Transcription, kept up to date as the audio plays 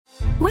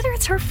Whether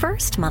it's her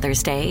first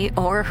Mother's Day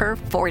or her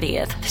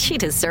 40th, she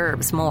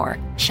deserves more.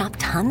 Shop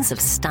tons of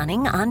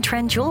stunning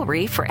on-trend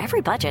jewelry for every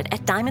budget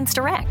at Diamonds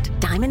Direct.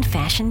 Diamond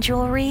fashion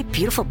jewelry,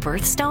 beautiful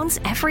birthstones,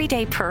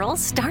 everyday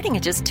pearls starting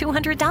at just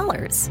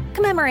 $200.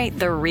 Commemorate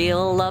the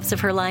real loves of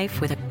her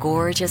life with a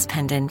gorgeous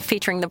pendant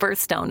featuring the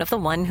birthstone of the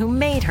one who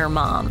made her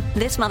mom.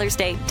 This Mother's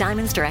Day,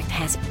 Diamonds Direct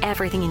has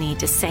everything you need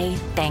to say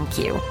thank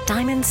you.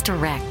 Diamonds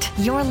Direct.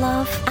 Your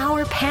love,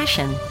 our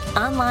passion.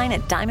 Online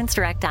at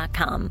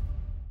diamondsdirect.com.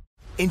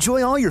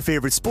 Enjoy all your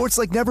favorite sports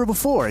like never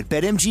before at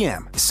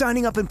BetMGM.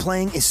 Signing up and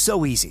playing is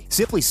so easy.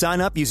 Simply sign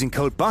up using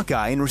code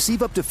Buckeye and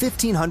receive up to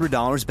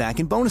 $1,500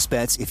 back in bonus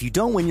bets if you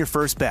don't win your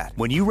first bet.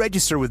 When you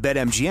register with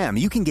BetMGM,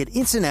 you can get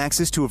instant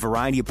access to a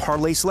variety of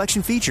parlay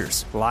selection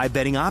features, live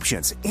betting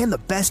options, and the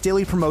best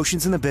daily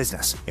promotions in the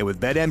business. And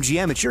with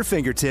BetMGM at your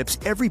fingertips,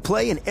 every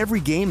play and every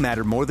game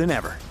matter more than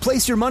ever.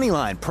 Place your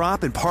moneyline,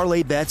 prop, and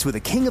parlay bets with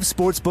the king of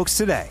sportsbooks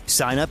today.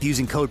 Sign up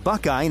using code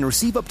Buckeye and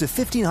receive up to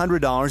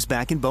 $1,500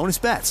 back in bonus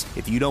bets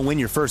if you don't win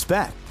your first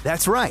bet.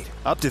 That's right,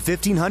 up to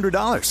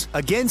 $1,500.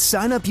 Again,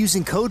 sign up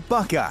using code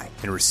Buckeye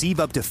and receive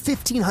up to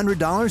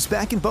 $1,500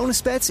 back in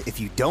bonus bets if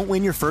you don't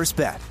win your first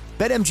bet.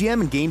 BetMGM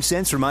and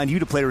GameSense remind you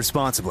to play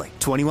responsibly.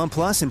 21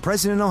 plus and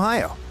present in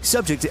Ohio.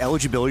 Subject to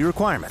eligibility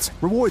requirements.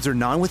 Rewards are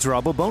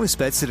non-withdrawable bonus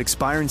bets that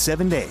expire in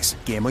 7 days.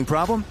 Gambling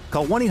problem?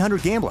 Call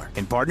 1-800-GAMBLER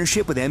in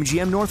partnership with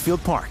MGM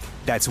Northfield Park.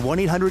 That's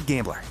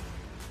 1-800-GAMBLER.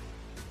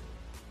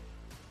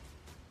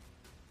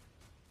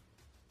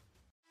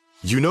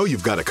 You know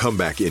you've got a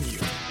comeback in you.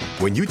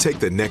 When you take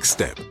the next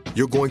step,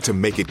 you're going to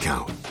make it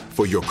count.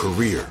 For your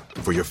career,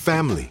 for your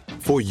family,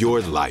 for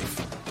your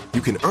life. You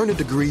can earn a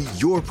degree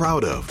you're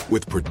proud of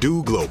with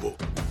Purdue Global.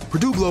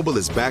 Purdue Global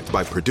is backed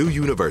by Purdue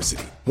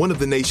University, one of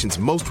the nation's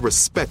most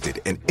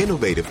respected and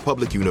innovative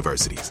public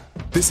universities.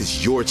 This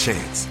is your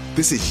chance.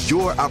 This is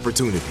your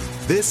opportunity.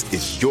 This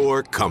is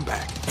your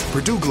comeback.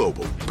 Purdue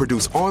Global,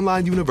 Purdue's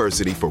online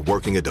university for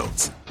working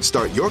adults.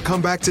 Start your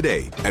comeback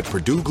today at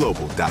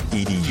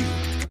purdueglobal.edu.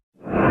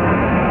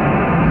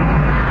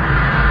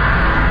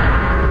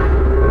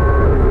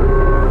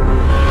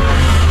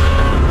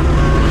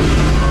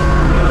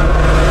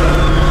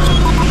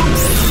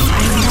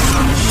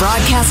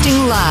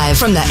 Broadcasting live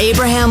from the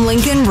Abraham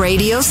Lincoln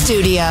Radio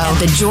Studio at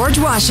the George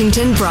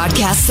Washington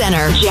Broadcast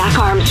Center. Jack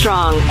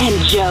Armstrong and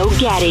Joe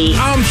Getty.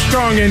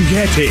 Armstrong and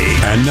Getty.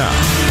 And now,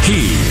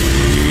 here's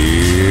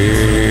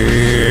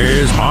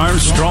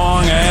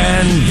Armstrong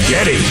and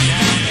Getty.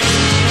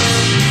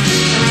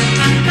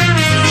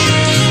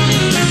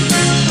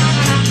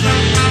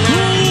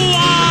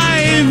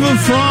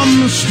 Live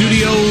from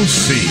Studio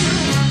C.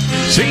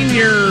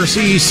 Senior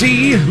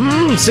CC.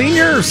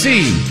 Senior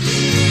C.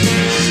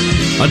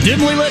 A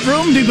dimly lit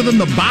room deep within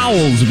the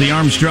bowels of the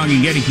Armstrong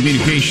and Getty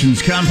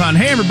Communications compound.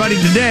 Hey, everybody,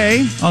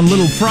 today, on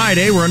Little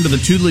Friday, we're under the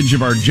tutelage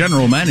of our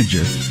general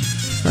manager.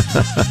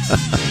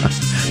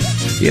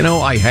 You know,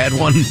 I had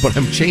one, but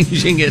I'm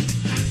changing it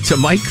to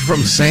Mike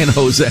from San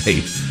Jose,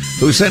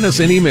 who sent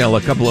us an email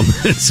a couple of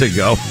minutes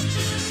ago,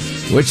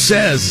 which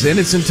says, in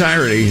its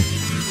entirety,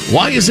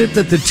 why is it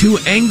that the two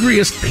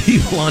angriest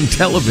people on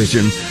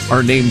television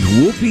are named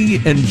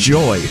Whoopi and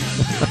Joy?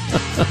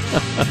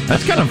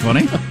 That's kind of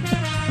funny.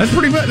 That's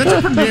pretty. That's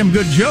a pretty damn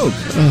good joke.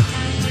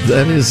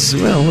 That is,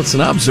 well, it's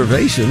an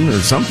observation or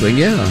something.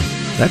 Yeah,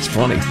 that's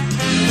funny.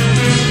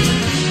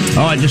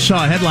 Oh, I just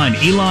saw a headline.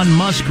 Elon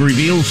Musk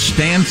reveals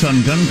stance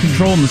on gun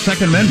control and the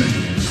Second Amendment.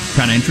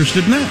 Kind of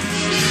interested in that.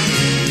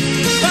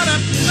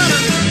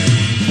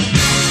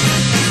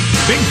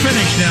 Big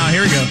finish now.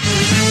 Here we go.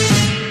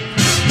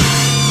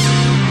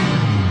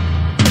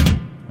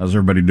 How's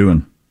everybody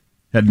doing?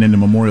 Heading into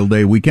Memorial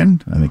Day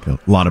weekend. I think a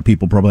lot of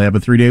people probably have a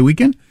 3-day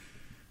weekend.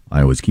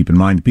 I always keep in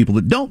mind the people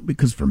that don't,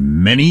 because for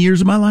many years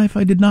of my life,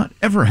 I did not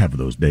ever have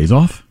those days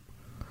off.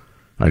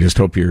 I just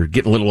hope you're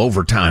getting a little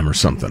overtime or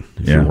something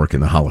if you're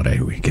working the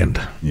holiday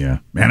weekend. Yeah.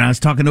 Man, I was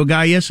talking to a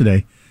guy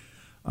yesterday,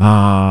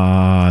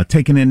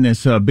 taking in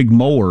this big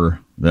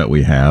mower that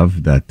we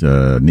have that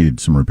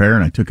needed some repair,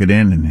 and I took it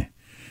in, and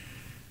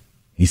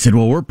he said,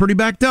 well, we're pretty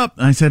backed up.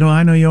 I said, oh,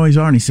 I know you always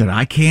are. And he said,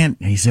 I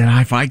can't. He said,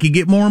 if I could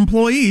get more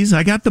employees,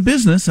 I got the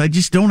business. I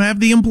just don't have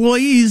the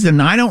employees, and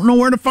I don't know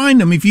where to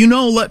find them. If you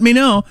know, let me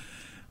know.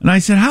 And I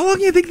said, how long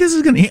do you think this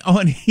is going to... Oh,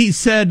 and he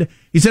said,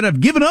 I've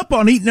given up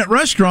on eating at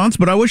restaurants,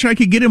 but I wish I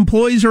could get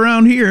employees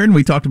around here. And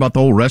we talked about the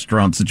whole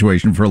restaurant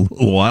situation for a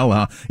little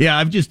while. Yeah,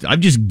 I've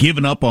just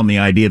given up on the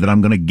idea that I'm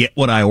going to get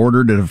what I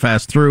ordered at a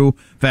fast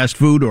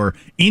food, or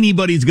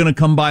anybody's going to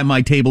come by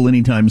my table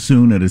anytime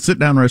soon at a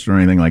sit-down restaurant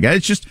or anything like that.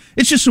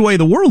 It's just the way of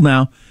the world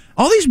now.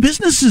 All these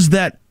businesses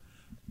that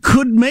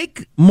could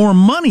make more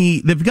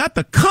money, they've got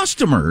the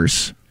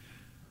customers.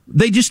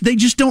 They just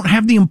don't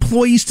have the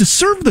employees to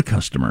serve the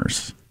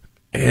customers.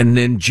 And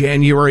in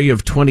January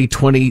of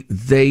 2020,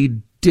 they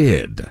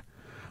did.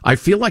 I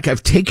feel like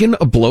I've taken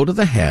a blow to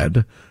the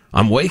head.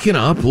 I'm waking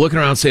up, looking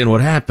around saying,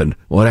 what happened?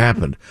 What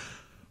happened?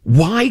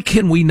 Why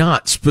can we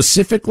not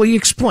specifically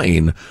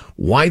explain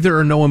why there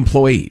are no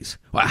employees?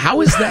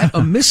 How is that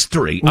a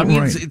mystery? I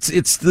mean,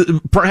 it's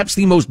perhaps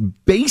the most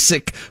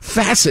basic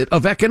facet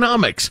of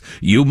economics.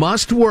 You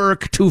must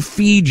work to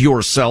feed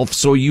yourself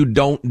so you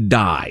don't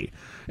die.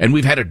 And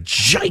we've had a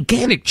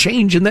gigantic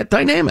change in that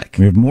dynamic.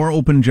 We have more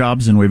open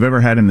jobs than we've ever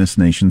had in this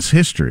nation's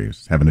history. I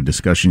was having a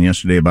discussion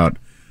yesterday about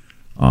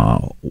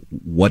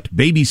what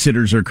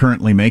babysitters are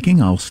currently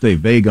making. I'll stay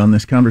vague on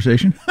this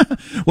conversation.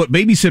 What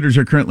babysitters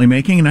are currently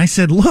making. And I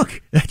said,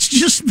 look, that's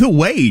just the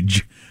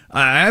wage.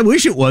 I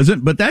wish it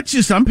wasn't, but that's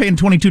just, I'm paying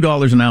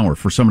 $22 an hour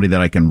for somebody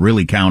that I can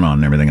really count on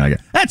and everything like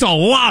that. That's a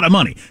lot of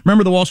money.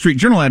 Remember the Wall Street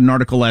Journal had an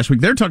article last week.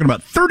 They're talking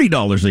about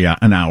 $30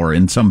 an hour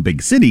in some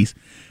big cities.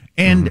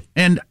 And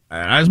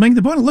I was making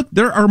the point, look,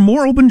 there are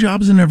more open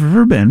jobs than there have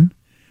ever been.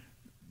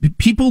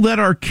 People that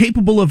are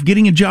capable of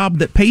getting a job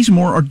that pays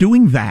more are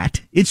doing that.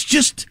 It's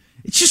just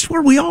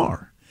where we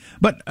are.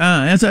 But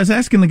as I was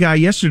asking the guy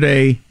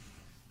yesterday,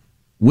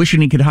 wishing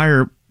he could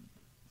hire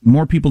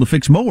more people to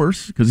fix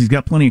mowers because he's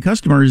got plenty of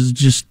customers,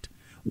 just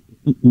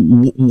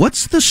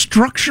what's the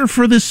structure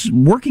for this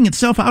working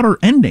itself out or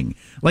ending?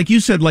 Like you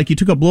said, like you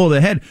took a blow to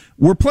the head.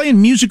 We're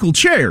playing musical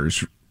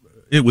chairs,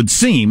 it would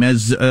seem,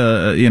 as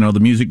the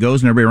music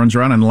goes and everybody runs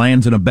around and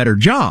lands in a better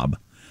job.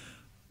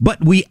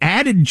 But we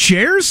added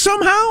chairs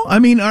somehow? I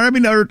mean,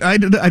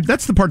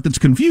 that's the part that's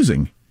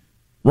confusing.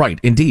 Right,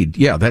 indeed.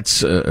 Yeah,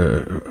 that's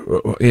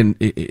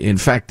in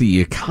fact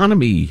the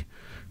economy.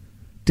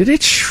 Did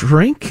it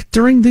shrink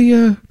during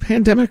the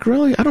pandemic?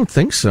 Really, I don't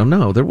think so.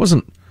 No, there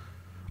wasn't.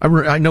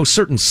 I know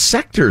certain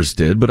sectors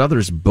did, but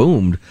others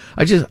boomed.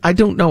 I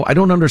don't know. I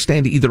don't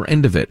understand either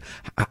end of it.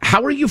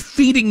 How are you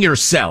feeding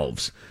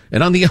yourselves?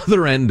 And on the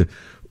other end,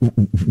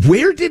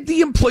 where did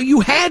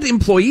you had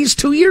employees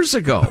 2 years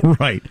ago?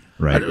 Right.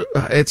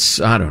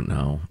 I don't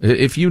know.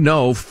 If you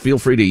know, feel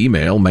free to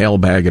email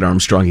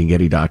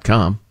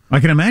mailbag@armstrongandgetty.com. I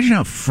can imagine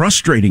how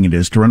frustrating it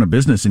is to run a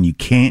business and you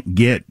can't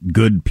get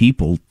good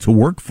people to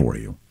work for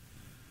you.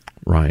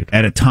 Right.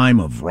 At a time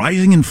of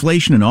rising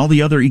inflation and all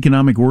the other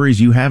economic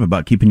worries you have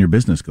about keeping your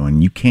business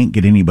going, you can't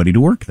get anybody to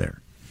work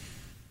there.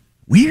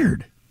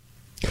 Weird.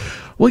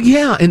 Well,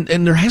 yeah,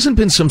 and there hasn't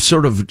been some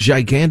sort of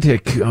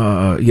gigantic,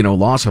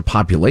 loss of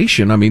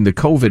population. I mean, the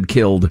COVID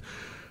killed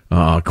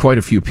quite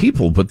a few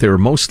people, but they're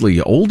mostly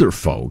older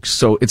folks.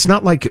 So it's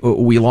not like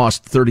we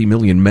lost 30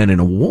 million men in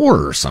a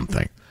war or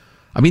something.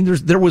 I mean,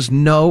 there was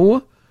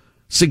no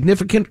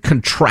significant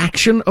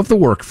contraction of the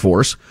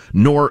workforce,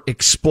 nor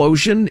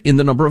explosion in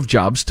the number of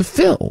jobs to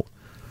fill.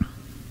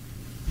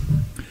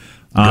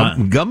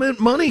 Government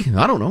money?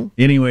 I don't know.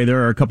 Anyway,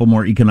 there are a couple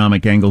more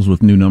economic angles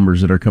with new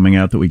numbers that are coming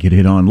out that we could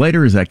hit on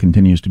later, as that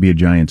continues to be a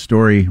giant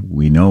story.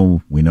 We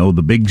know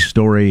the big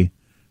story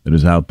that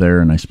is out there,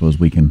 and I suppose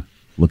we can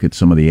look at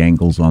some of the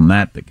angles on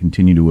that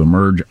continue to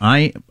emerge.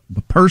 I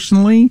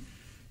personally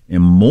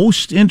am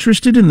most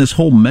interested in this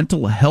whole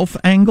mental health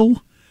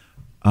angle.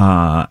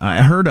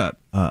 I heard a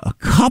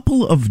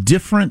couple of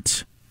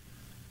different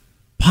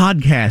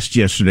podcasts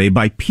yesterday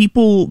by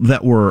people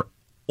that were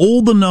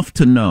old enough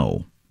to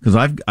know, because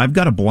I've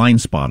got a blind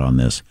spot on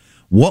this.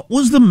 What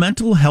was the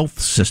mental health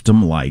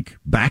system like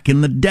back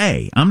in the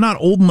day? I'm not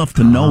old enough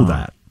to know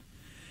that.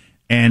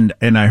 And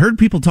I heard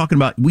people talking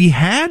about we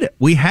had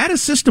a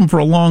system for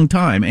a long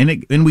time,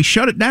 and we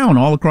shut it down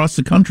all across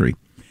the country.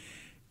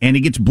 And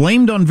it gets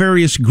blamed on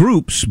various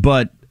groups,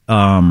 but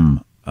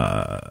the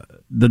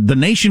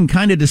nation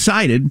kind of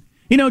decided,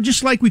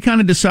 just like we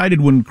kind of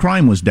decided when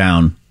crime was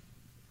down,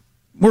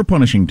 we're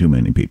punishing too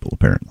many people,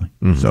 apparently.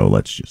 Mm-hmm. So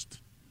let's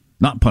just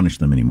not punish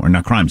them anymore.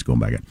 Now crime's going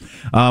back in.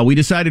 We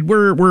decided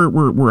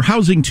we're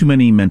housing too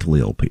many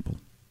mentally ill people.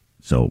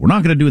 So we're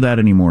not going to do that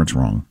anymore. It's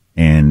wrong.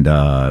 And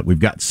we've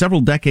got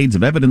several decades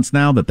of evidence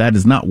now that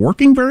is not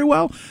working very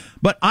well.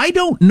 But I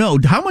don't know.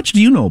 How much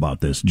do you know about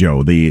this,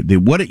 Joe? The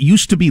what it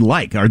used to be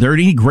like? Are there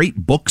any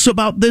great books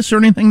about this or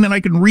anything that I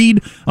can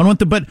read on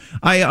But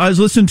I was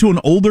listening to an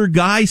older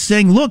guy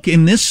saying, look,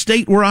 in this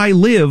state where I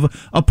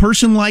live, a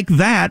person like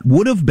that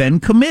would have been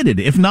committed,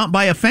 if not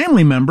by a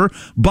family member,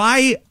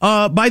 by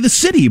the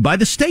city, by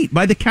the state,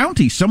 by the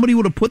county. Somebody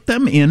would have put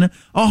them in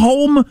a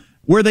home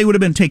where they would have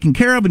been taken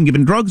care of and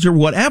given drugs or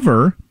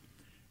whatever.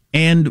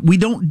 And we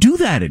don't do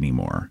that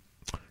anymore.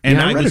 And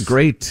I read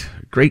a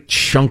great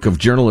chunk of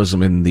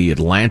journalism in The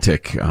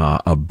Atlantic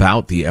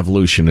about the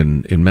evolution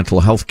in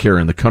mental health care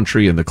in the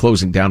country and the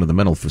closing down of the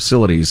mental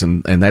facilities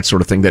and that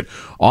sort of thing that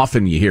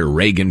often you hear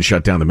Reagan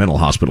shut down the mental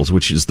hospitals,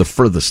 which is the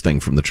furthest thing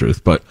from the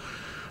truth. But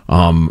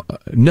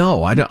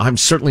no, I'm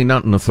certainly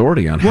not an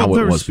authority on how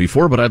it was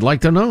before, but I'd like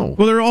to know.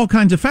 Well, there are all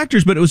kinds of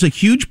factors, but it was a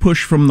huge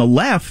push from the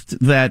left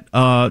that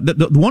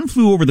the one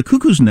flew over the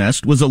cuckoo's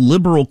nest was a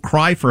liberal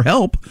cry for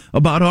help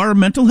about our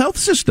mental health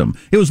system.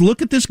 It was,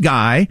 look at this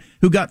guy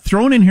who got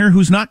thrown in here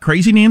who's not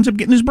crazy and he ends up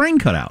getting his brain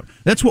cut out.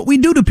 That's what we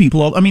do to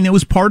people. I mean, it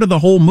was part of the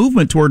whole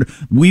movement toward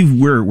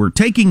we're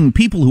taking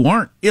people who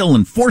aren't ill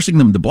and forcing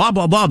them to blah,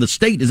 blah, blah. The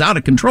state is out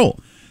of control.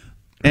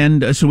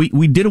 And so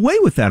we did away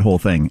with that whole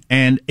thing.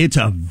 And it's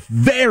a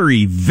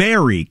very,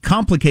 very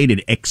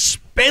complicated,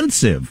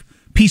 expensive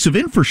piece of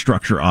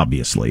infrastructure,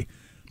 obviously.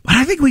 But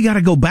I think we got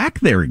to go back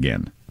there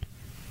again.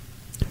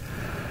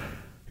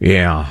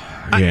 Yeah.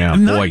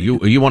 Boy,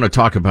 you want to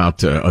talk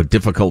about a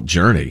difficult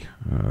journey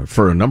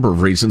for a number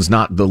of reasons,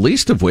 not the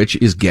least of which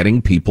is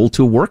getting people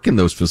to work in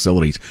those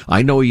facilities.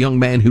 I know a young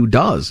man who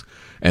does,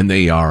 and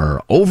they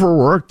are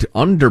overworked,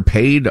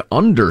 underpaid,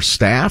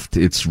 understaffed.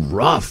 It's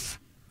rough.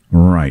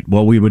 Right.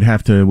 Well, we would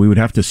have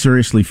to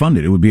seriously fund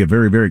it. It would be a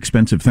very, very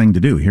expensive thing to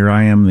do. Here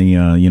I am,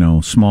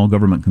 the small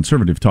government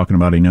conservative, talking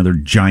about another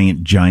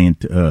giant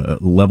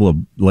level of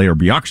layer of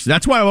bureaucracy.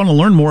 That's why I want to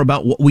learn more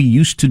about what we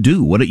used to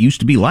do, what it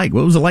used to be like.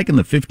 What was it like in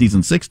the 50s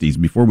and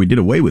 60s before we did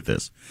away with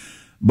this?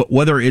 But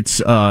whether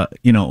it's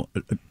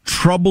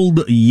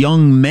troubled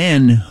young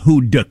men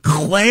who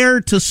declare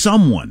to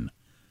someone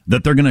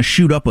that they're going to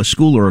shoot up a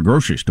school or a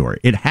grocery store.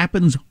 It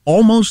happens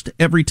almost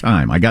every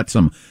time. I got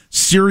some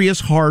serious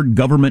hard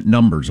government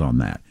numbers on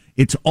that.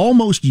 It's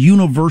almost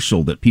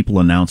universal that people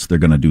announce they're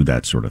going to do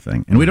that sort of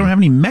thing. And we don't have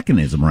any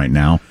mechanism right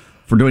now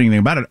for doing anything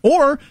about it.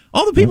 Or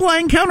all the people I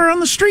encounter on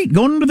the street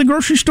going into the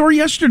grocery store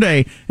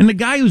yesterday, and the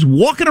guy who's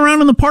walking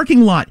around in the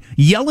parking lot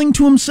yelling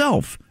to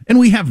himself. And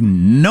we have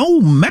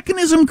no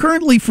mechanism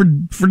currently for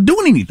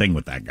doing anything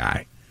with that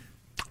guy.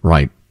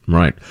 Right.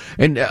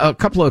 And a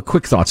couple of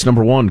quick thoughts.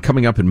 Number one,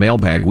 coming up in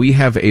Mailbag, we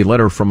have a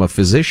letter from a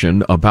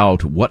physician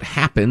about what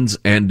happens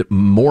and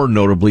more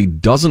notably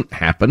doesn't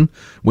happen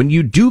when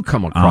you do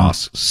come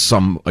across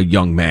a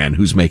young man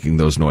who's making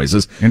those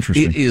noises.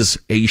 Interesting. It is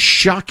a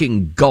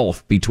shocking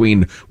gulf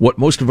between what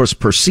most of us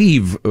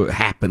perceive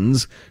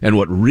happens and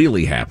what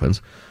really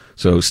happens.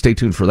 So stay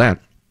tuned for that.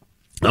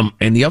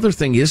 And the other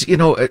thing is,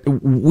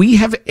 we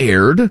have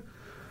erred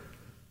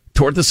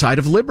toward the side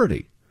of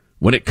liberty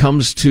when it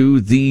comes to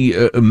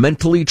the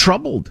mentally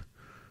troubled,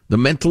 the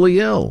mentally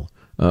ill,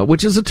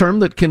 which is a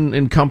term that can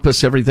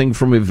encompass everything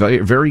from a very,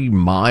 very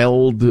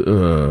mild,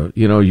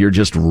 you're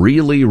just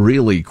really,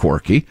 really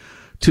quirky,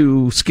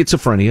 to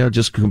schizophrenia,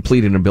 just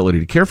complete inability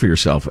to care for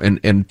yourself.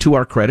 And to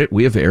our credit,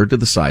 we have erred to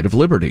the side of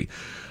liberty.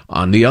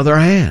 On the other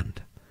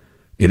hand,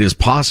 it is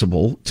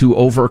possible to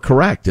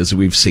overcorrect, as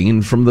we've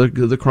seen from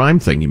the crime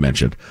thing you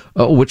mentioned.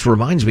 Which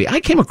reminds me, I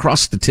came across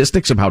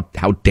statistics about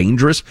how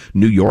dangerous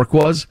New York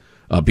was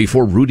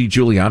before Rudy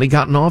Giuliani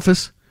got in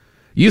office.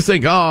 You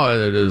think,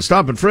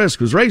 stop and frisk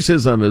because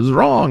racism is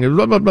wrong.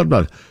 Blah, blah, blah,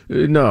 blah.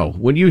 No,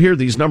 when you hear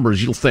these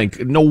numbers, you'll think,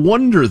 no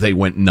wonder they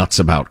went nuts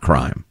about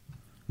crime.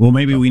 Well,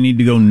 maybe we need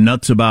to go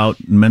nuts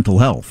about mental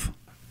health.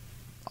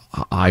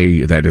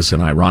 That is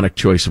an ironic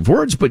choice of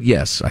words, but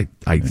yes,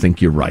 I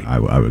think you're right.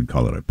 I would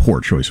call it a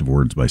poor choice of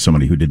words by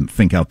somebody who didn't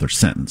think out their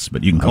sentence,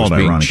 but you can call it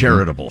ironic. Being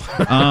charitable.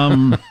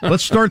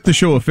 Let's start the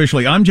show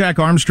officially. I'm Jack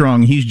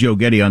Armstrong. He's Joe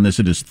Getty on this.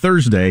 It is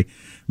Thursday,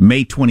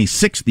 May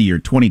 26th, the year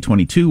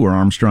 2022. We're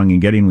Armstrong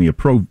and Getty, and we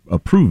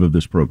approve of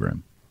this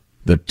program.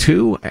 The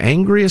two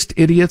angriest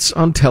idiots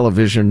on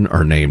television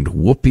are named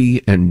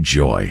Whoopi and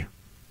Joy.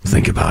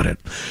 Think about it.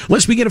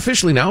 Let's begin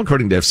officially now,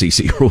 according to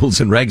FCC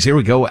rules and regs. Here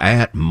we go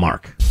at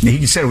Mark.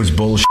 He said it was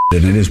bullshit,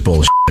 and it is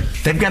bullshit.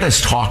 They've got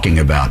us talking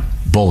about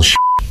bullshit.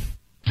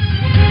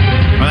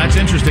 Well, that's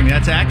interesting.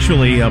 That's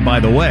actually,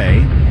 by the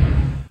way,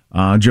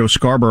 Joe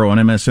Scarborough on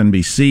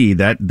MSNBC.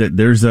 That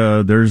there's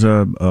a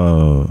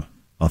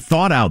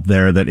thought out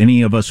there that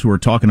any of us who are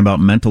talking about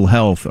mental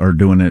health are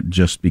doing it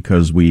just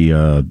because we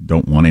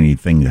don't want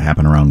anything to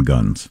happen around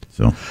guns.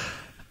 So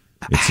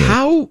it's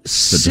a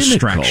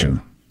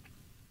distraction.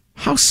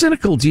 How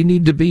cynical do you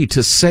need to be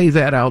to say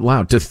that out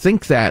loud, to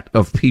think that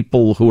of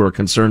people who are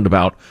concerned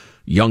about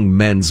young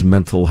men's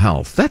mental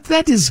health?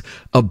 That is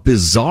a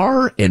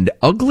bizarre and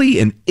ugly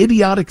and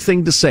idiotic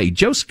thing to say.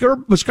 Joe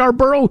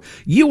Scarborough,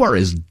 you are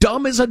as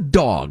dumb as a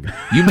dog.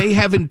 You may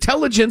have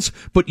intelligence,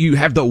 but you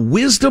have the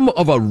wisdom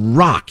of a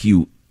rock.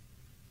 I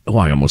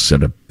almost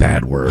said a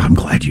bad word. I'm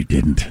glad you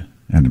didn't.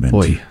 That'd have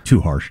been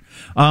too harsh.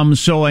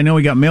 So I know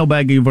we got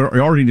mailbag. You've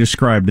already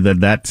described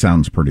that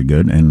sounds pretty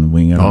good. And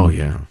we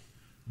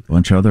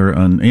bunch of other,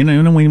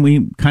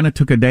 we kind of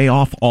took a day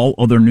off all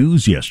other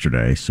news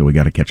yesterday, so we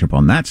got to catch up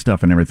on that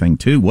stuff and everything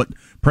too. What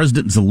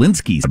President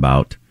Zelensky's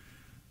about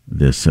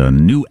this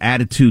new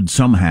attitude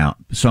some have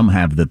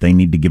that they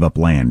need to give up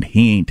land.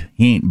 He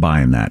ain't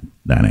buying that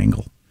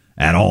angle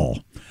at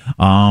all.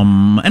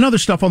 And other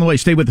stuff on the way.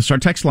 Stay with us. Our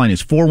text line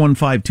is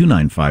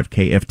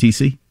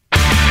 415-295-KFTC.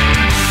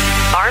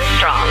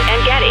 Armstrong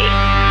and Getty.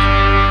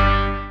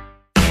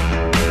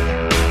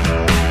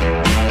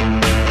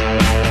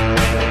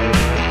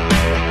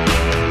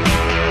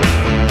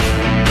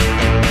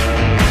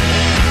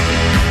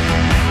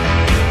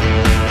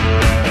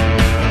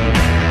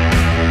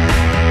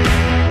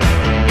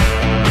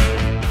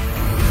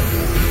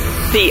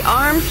 The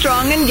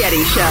Armstrong and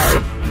Getty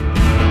Show.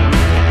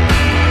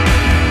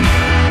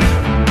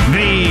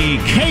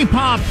 The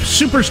K-pop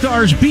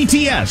superstars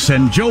BTS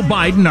and Joe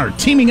Biden are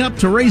teaming up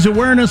to raise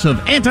awareness of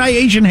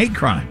anti-Asian hate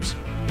crimes.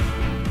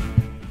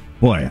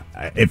 Boy,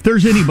 if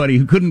there's anybody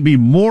who couldn't be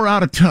more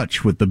out of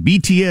touch with the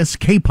BTS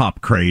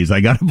K-pop craze, I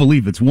gotta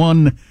believe it's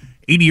one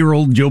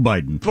 80-year-old Joe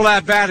Biden. Pull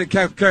that bad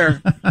and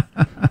care.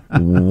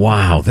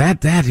 Wow,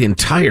 that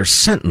entire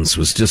sentence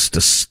was just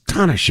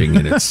astonishing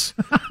in its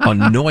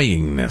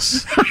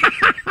annoyingness.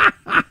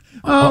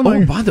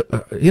 By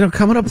the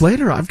coming up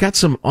later, I've got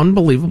some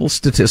unbelievable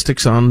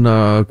statistics on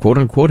quote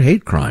unquote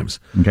hate crimes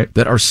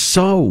that are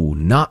so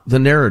not the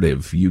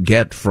narrative you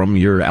get from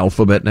your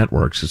alphabet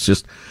networks. It's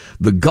just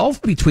the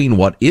gulf between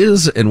what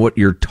is and what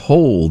you're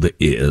told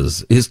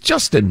is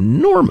just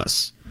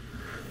enormous.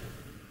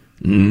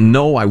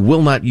 No, I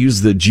will not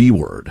use the G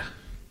word,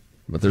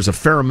 but there's a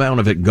fair amount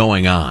of it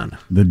going on.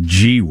 The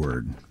G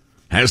word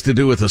has to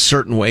do with a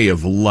certain way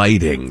of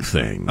lighting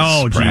things.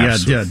 Oh, gee,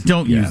 yeah,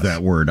 don't use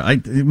that word.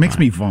 It makes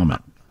me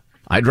vomit.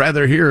 I'd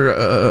rather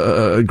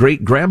hear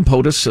great Graham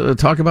POTUS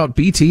talk about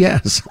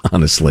BTS,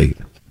 honestly.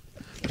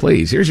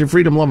 Please, here's your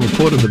Freedom Loving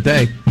quote of the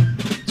day.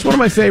 It's one of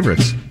my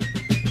favorites.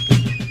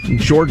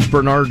 George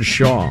Bernard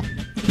Shaw.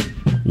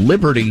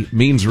 Liberty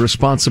means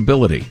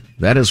responsibility.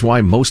 That is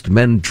why most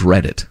men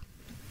dread it.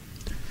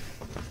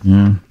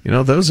 Yeah.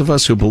 Those of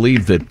us who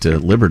believe that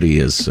liberty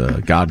is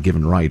a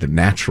God-given right, a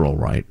natural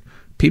right,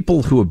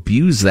 people who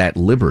abuse that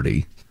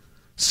liberty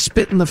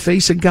spit in the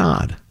face of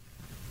God.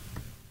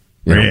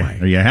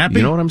 Are you happy?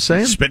 You know what I'm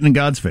saying? Spitting in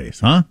God's face,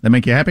 huh? That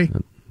make you happy?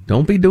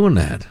 Don't be doing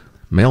that.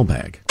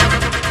 Mailbag.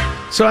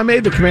 So I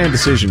made the command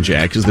decision,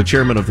 Jack, as the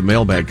chairman of the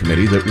Mailbag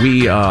Committee, that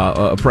we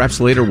perhaps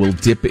later will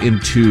dip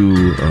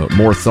into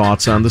more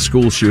thoughts on the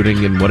school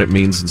shooting and what it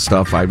means and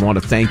stuff. I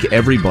want to thank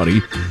everybody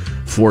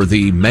for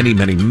the many,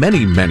 many,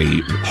 many,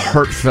 many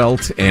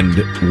heartfelt and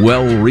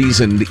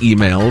well-reasoned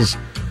emails.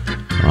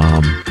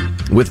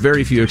 With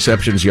very few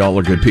exceptions, y'all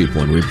are good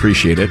people, and we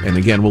appreciate it. And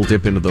again, we'll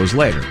dip into those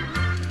later.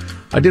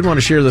 I did want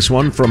to share this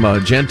one from a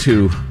gent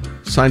who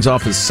signs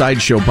off as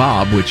Sideshow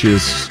Bob, which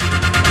is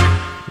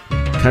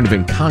kind of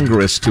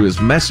incongruous to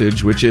his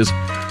message, which is,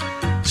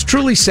 it's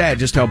truly sad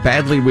just how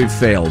badly we've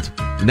failed.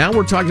 Now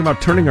we're talking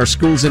about turning our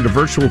schools into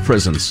virtual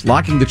prisons,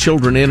 locking the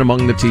children in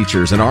among the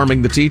teachers and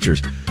arming the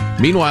teachers.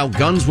 Meanwhile,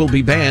 guns will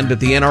be banned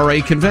at the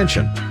NRA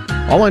convention.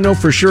 All I know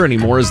for sure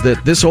anymore is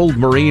that this old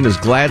Marine is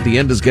glad the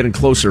end is getting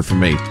closer for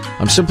me.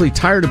 I'm simply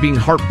tired of being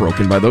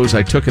heartbroken by those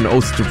I took an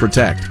oath to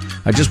protect.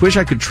 I just wish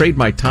I could trade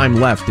my time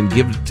left and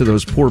give it to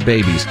those poor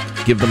babies,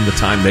 give them the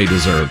time they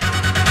deserve.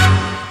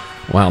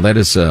 Wow, that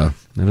is a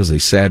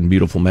sad and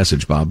beautiful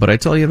message, Bob. But I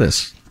tell you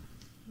this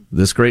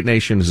great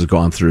nation has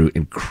gone through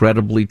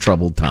incredibly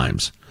troubled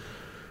times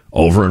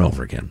over and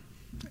over again.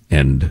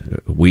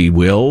 And we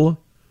will,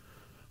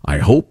 I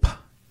hope,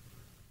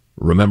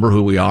 remember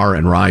who we are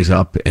and rise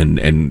up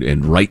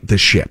and right the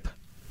ship.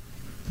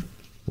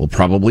 We'll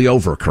probably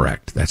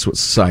overcorrect. That's what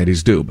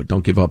societies do, but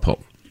don't give up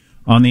hope.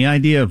 On the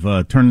idea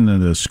of turning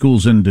the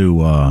schools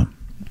into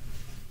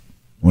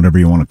whatever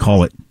you want to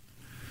call it,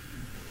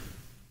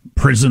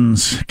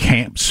 prisons,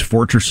 camps,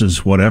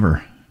 fortresses,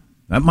 whatever,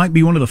 that might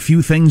be one of the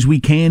few things we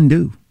can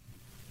do.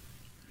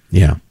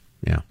 Yeah.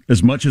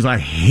 As much as I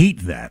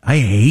hate that, I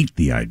hate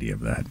the idea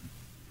of that.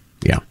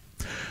 Yeah.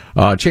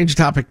 Change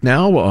the topic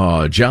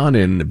now. John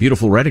in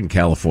beautiful Redding,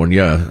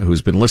 California,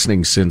 who's been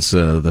listening since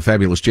the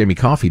fabulous Jamie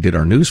Coffey did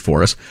our news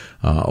for us,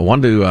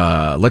 wanted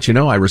to let you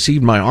know I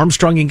received my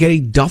Armstrong and Getty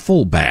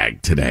duffel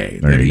bag today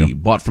that he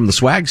bought from the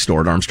swag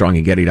store at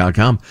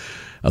ArmstrongandGetty.com.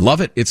 I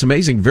love it. It's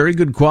amazing. Very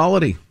good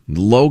quality.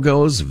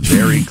 Logos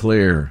very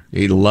clear.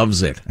 He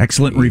loves it.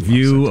 Excellent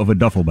review of a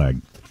duffel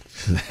bag.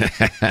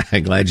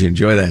 Glad you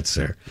enjoy that,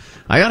 sir.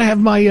 I got to have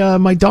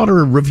my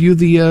daughter review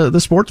the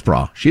sports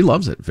bra. She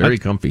loves it. Very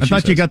comfy. I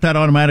thought you got that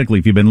automatically.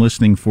 If you've been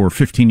listening for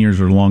 15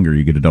 years or longer,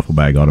 you get a duffel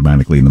bag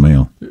automatically in the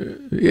mail.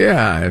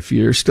 Yeah, if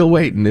you're still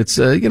waiting, it's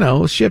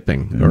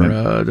shipping or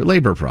a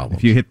labor problem.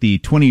 If you hit the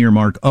 20-year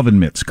mark, oven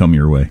mitts come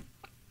your way.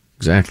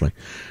 Exactly.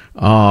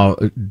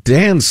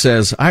 Dan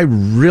says, I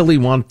really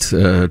want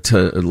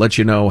to let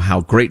you know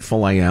how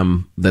grateful I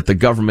am that the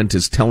government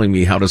is telling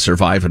me how to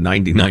survive a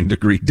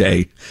 99-degree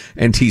day.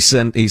 And he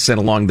sent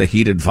along the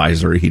heat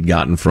advisory he'd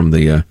gotten from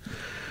the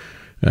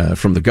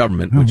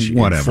government, which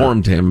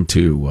informed him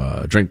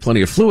to drink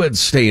plenty of fluids,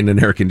 stay in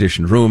an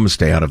air-conditioned room,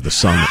 stay out of the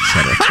sun,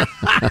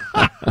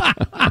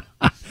 etc.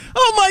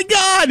 Oh my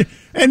God!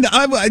 And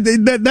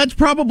that's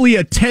probably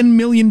a $10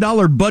 million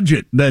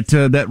budget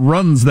that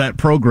runs that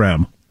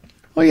program.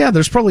 Oh, yeah,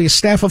 there's probably a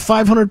staff of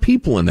 500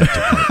 people in that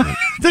department.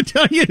 To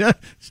tell you to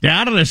stay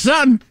out of the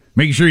sun.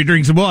 Make sure you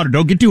drink some water.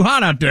 Don't get too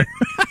hot out there.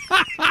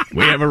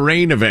 We have a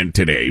rain event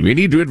today. We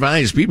need to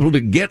advise people to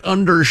get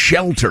under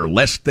shelter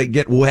lest they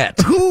get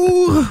wet.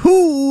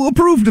 Who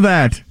approved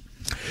that?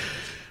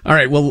 All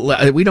right,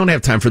 well, we don't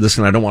have time for this,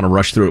 and I don't want to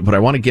rush through it, but I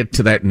want to get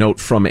to that note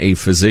from a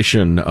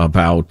physician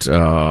about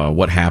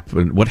what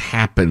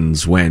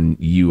happens when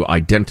you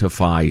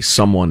identify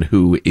someone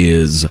who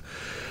is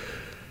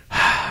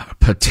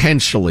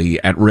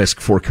potentially at risk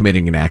for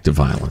committing an act of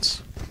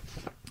violence.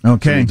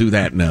 Okay. So we'll do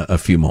that in a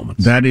few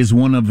moments. That is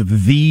one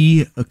of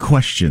the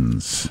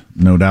questions,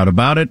 no doubt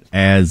about it,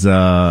 as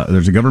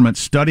there's a government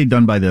study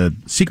done by the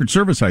Secret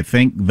Service, I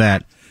think,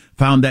 that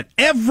found that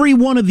every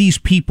one of these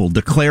people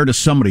declare to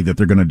somebody that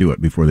they're going to do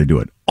it before they do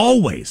it.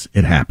 Always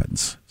it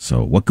happens.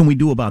 So what can we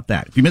do about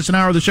that? If you miss an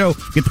hour of the show,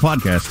 get the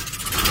podcast.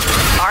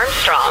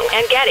 Armstrong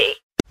and Getty.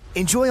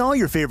 Enjoy all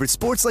your favorite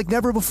sports like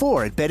never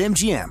before at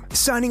BetMGM.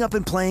 Signing up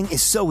and playing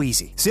is so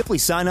easy. Simply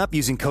sign up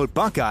using code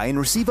Buckeye and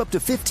receive up to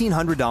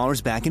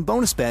 $1,500 back in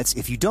bonus bets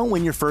if you don't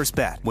win your first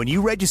bet. When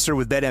you register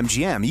with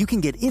BetMGM, you can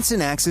get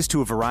instant access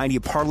to a variety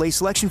of parlay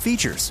selection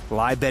features,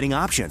 live betting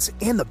options,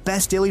 and the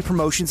best daily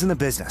promotions in the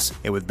business.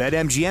 And with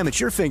BetMGM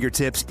at your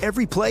fingertips,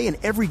 every play and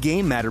every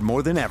game matter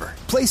more than ever.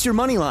 Place your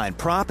moneyline,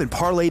 prop, and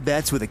parlay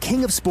bets with the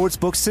king of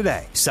sportsbooks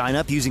today. Sign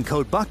up using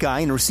code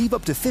Buckeye and receive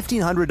up to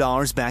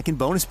 $1,500 back in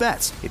bonus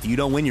bets if you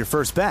don't win your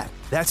first bet.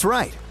 That's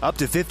right, up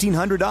to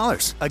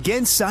 $1,500.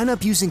 Again, sign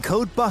up using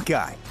code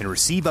Buckeye and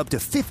receive up to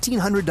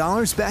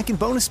 $1,500 back in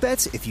bonus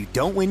bets if you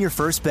don't win your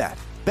first bet.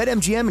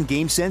 BetMGM and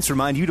GameSense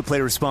remind you to play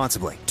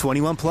responsibly.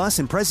 21 plus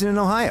and present in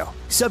Ohio.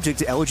 Subject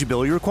to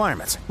eligibility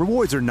requirements.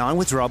 Rewards are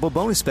non-withdrawable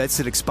bonus bets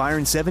that expire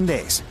in 7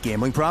 days.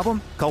 Gambling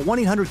problem? Call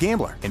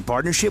 1-800-GAMBLER in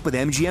partnership with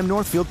MGM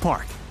Northfield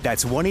Park.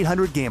 That's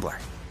 1-800-GAMBLER.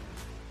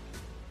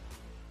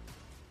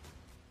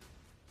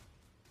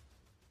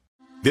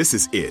 This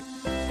is it.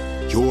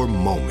 Your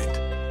moment.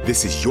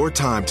 This is your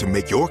time to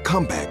make your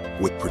comeback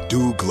with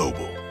Purdue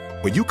Global.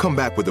 When you come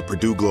back with a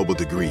Purdue Global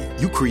degree,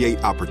 you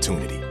create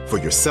opportunity for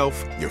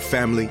yourself, your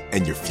family,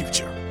 and your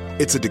future.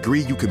 It's a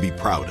degree you can be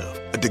proud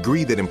of, a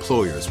degree that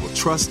employers will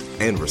trust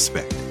and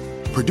respect.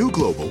 Purdue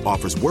Global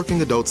offers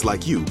working adults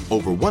like you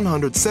over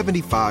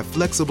 175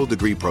 flexible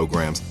degree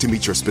programs to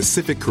meet your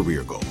specific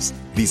career goals.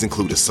 These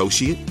include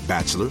associate,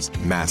 bachelor's,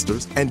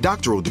 master's, and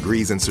doctoral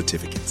degrees and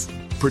certificates.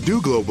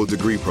 Purdue Global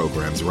degree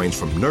programs range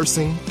from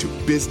nursing to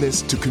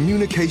business to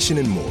communication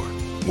and more.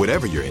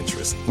 Whatever your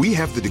interest, we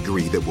have the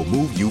degree that will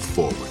move you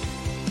forward.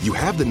 You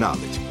have the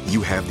knowledge,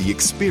 you have the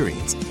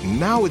experience.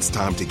 Now it's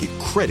time to get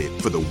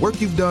credit for the work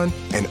you've done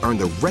and earn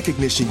the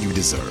recognition you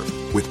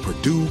deserve with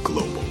Purdue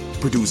Global,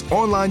 Purdue's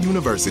online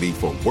university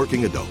for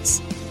working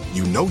adults.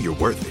 You know you're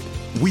worth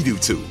it. We do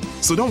too.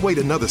 So don't wait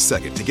another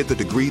second to get the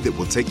degree that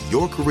will take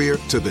your career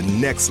to the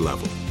next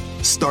level.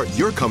 Start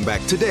your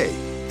comeback today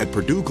at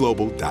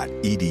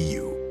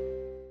purdueglobal.edu.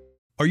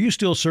 Are you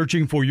still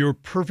searching for your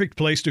perfect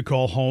place to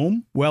call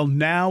home? Well,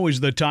 now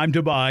is the time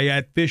to buy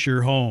at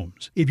Fisher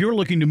Homes. If you're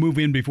looking to move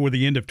in before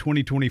the end of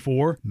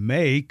 2024,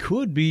 May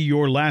could be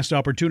your last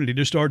opportunity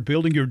to start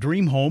building your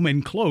dream home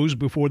and close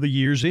before the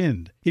year's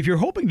end. If you're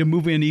hoping to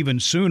move in even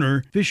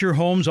sooner, Fisher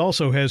Homes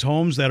also has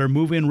homes that are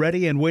move-in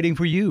ready and waiting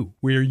for you,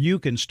 where you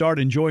can start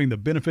enjoying the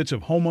benefits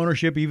of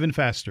homeownership even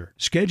faster.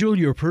 Schedule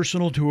your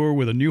personal tour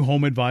with a new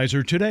home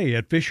advisor today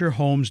at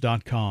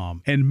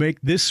FisherHomes.com and make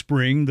this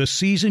spring the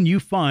season you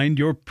find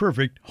your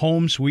perfect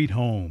home sweet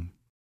home.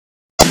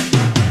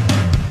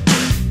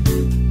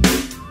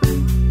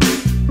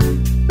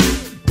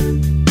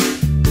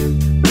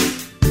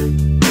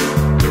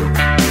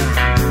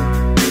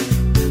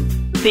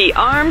 The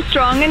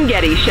Armstrong and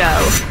Getty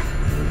Show.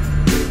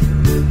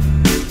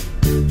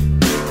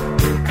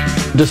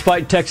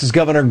 Despite Texas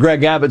Governor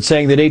Greg Abbott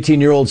saying that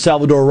 18-year-old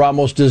Salvador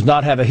Ramos does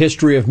not have a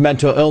history of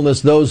mental illness,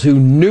 those who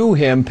knew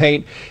him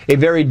paint a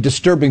very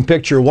disturbing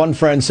picture. One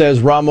friend says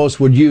Ramos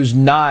would use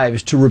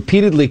knives to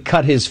repeatedly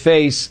cut his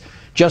face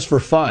just for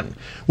fun.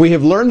 We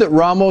have learned that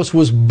Ramos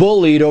was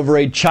bullied over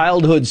a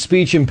childhood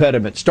speech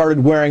impediment,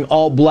 started wearing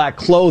all black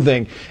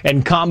clothing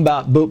and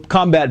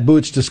combat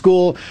boots to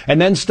school,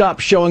 and then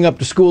stopped showing up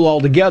to school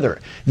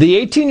altogether. The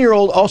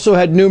 18-year-old also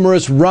had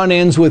numerous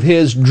run-ins with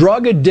his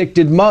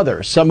drug-addicted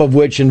mother, some of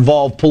which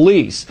involved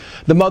police.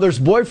 The mother's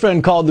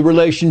boyfriend called the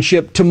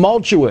relationship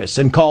tumultuous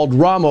and called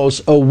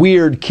Ramos a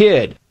weird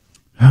kid.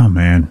 Oh,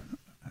 man.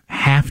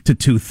 Half to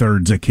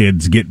two-thirds of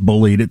kids get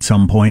bullied at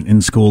some point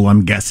in school,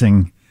 I'm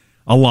guessing.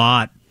 A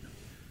lot.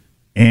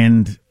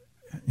 And,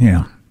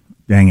 yeah,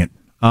 dang it.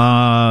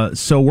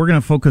 So we're going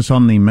to focus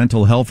on the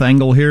mental health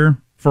angle here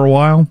for a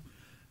while.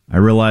 I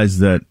realize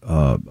that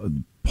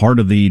part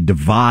of the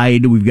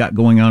divide we've got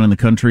going on in the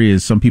country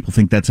is some people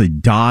think that's a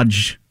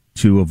dodge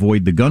to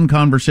avoid the gun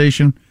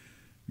conversation.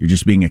 You're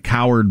just being a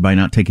coward by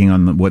not taking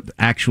on what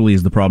actually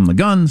is the problem, the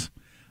guns.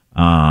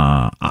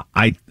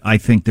 I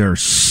think there are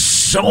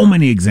so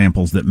many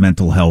examples that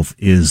mental health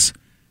is,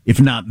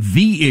 if not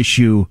the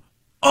issue,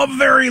 a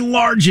very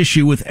large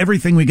issue with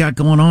everything we got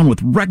going on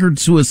with record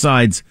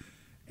suicides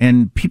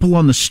and people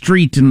on the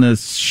street and the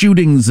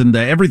shootings and the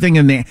everything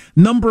and the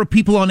number of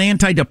people on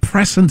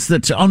antidepressants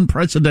that's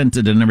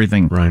unprecedented and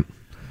everything. Right.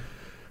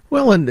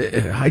 Well, and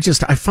I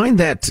find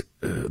that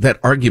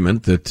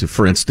argument that,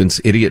 for instance,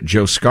 idiot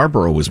Joe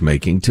Scarborough was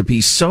making to be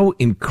so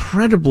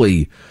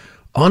incredibly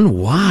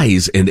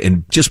unwise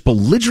and just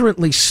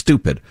belligerently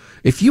stupid.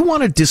 If you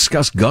want to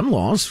discuss gun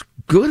laws,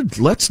 good,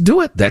 let's do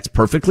it. That's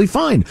perfectly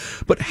fine.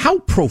 But how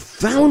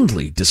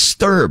profoundly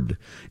disturbed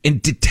and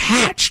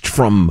detached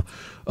from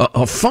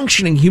a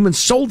functioning human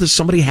soul does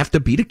somebody have to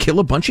be to kill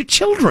a bunch of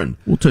children?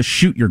 Well, to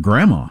shoot your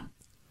grandma.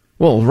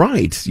 Well,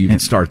 right. You can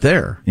start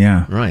there.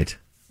 Yeah. Right.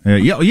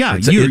 Yeah.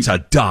 It's a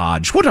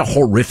dodge. What a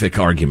horrific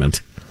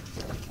argument.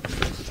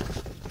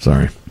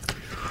 Sorry.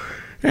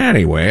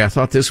 Anyway, I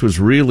thought this was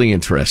really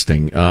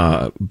interesting.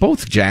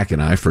 Both Jack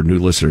and I, for new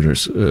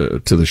listeners to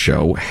the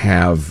show,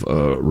 have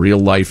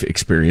real-life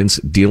experience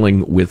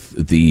dealing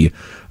with the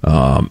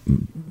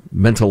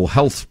mental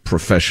health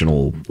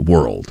professional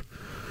world,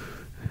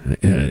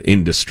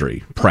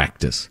 industry,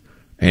 practice.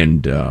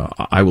 And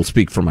I will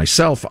speak for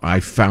myself. I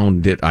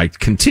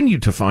continue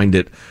to find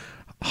it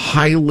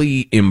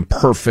highly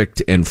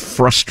imperfect and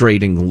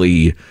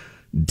frustratingly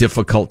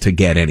difficult to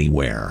get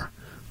anywhere.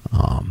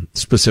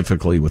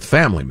 Specifically with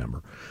family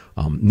member,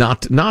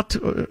 not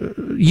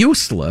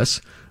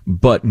useless,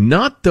 but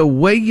not the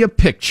way you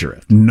picture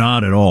it.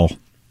 Not at all.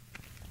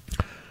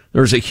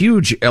 There's a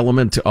huge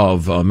element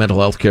of mental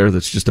health care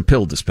that's just a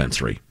pill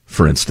dispensary,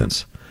 for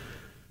instance.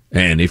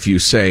 And if you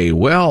say,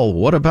 well,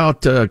 what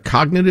about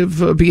cognitive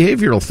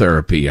behavioral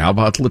therapy? How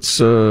about let's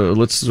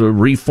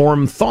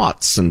reform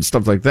thoughts and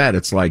stuff like that?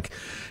 It's like,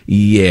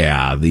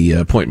 yeah, the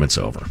appointment's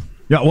over.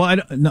 Yeah, well, I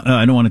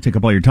don't want to take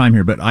up all your time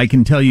here, but I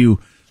can tell you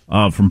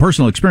from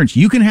personal experience,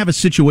 you can have a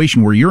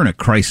situation where you're in a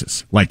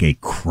crisis, like a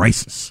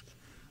crisis.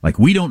 Like,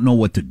 we don't know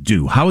what to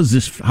do. How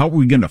are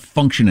we going to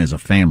function as a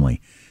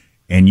family?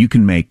 And you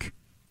can make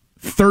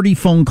 30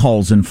 phone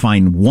calls and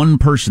find one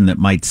person that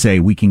might say,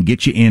 we can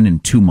get you in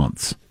 2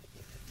 months.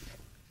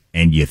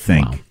 And you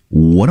think, wow,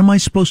 what am I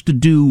supposed to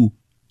do,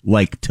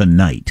 like,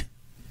 tonight?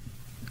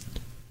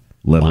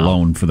 Let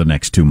alone for the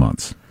next 2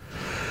 months.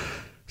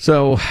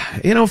 So,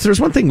 if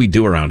there's one thing we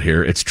do around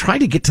here, it's try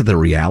to get to the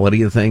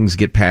reality of things,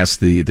 get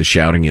past the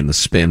shouting and the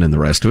spin and the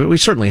rest of it. We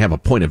certainly have a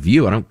point of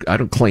view. I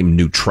don't claim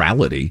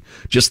neutrality,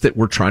 just that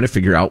we're trying to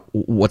figure out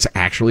what's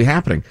actually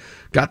happening.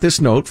 Got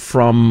this note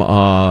from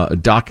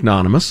Doc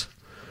Anonymous.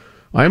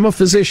 I am a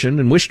physician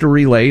and wish to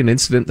relay an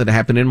incident that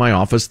happened in my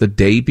office the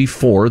day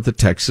before the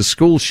Texas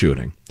school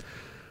shooting.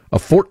 A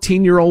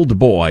 14-year-old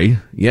boy,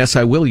 yes,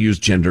 I will use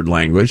gendered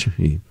language,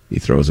 he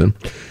throws in,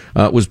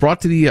 was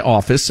brought to the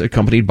office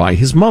accompanied by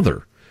his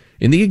mother.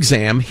 In the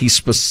exam, he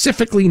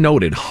specifically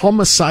noted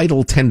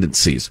homicidal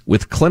tendencies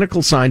with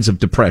clinical signs of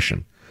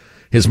depression.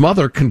 His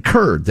mother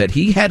concurred that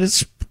he had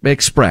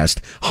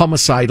expressed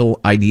homicidal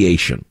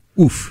ideation.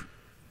 Oof.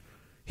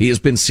 He has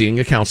been seeing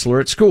a counselor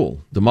at school.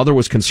 The mother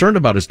was concerned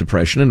about his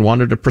depression and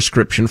wanted a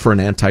prescription for an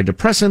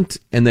antidepressant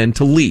and then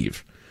to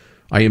leave.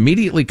 I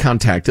immediately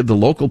contacted the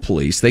local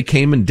police. They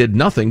came and did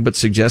nothing but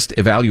suggest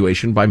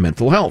evaluation by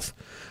mental health.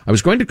 I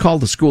was going to call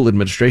the school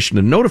administration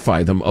to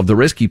notify them of the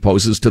risk he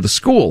poses to the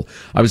school.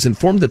 I was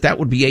informed that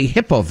would be a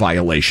HIPAA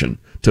violation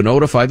to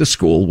notify the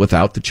school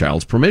without the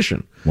child's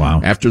permission.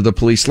 Wow. After the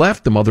police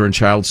left, the mother and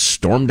child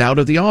stormed out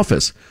of the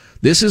office.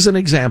 This is an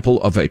example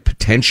of a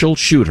potential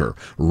shooter.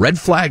 Red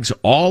flags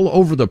all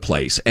over the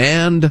place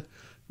and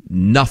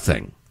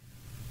nothing.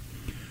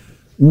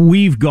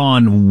 We've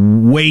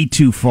gone way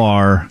too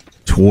far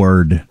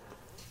toward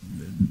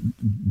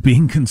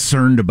being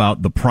concerned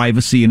about the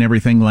privacy and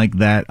everything like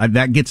that.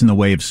 That gets in the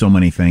way of so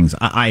many things.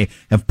 I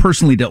have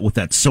personally dealt with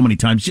that so many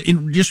times.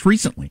 Just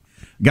recently,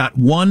 got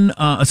one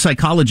a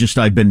psychologist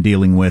I've been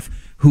dealing with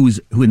who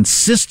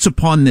insists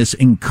upon this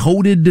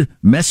encoded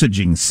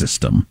messaging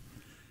system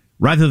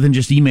rather than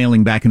just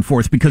emailing back and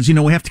forth because,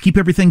 we have to keep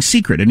everything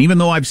secret. And even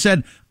though I've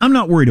said, I'm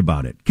not worried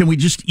about it, can we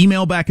just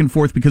email back and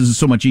forth because it's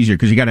so much easier?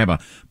 Because you got to have a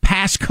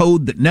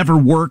passcode that never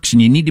works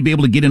and you need to be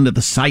able to get into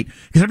the site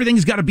because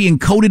everything's got to be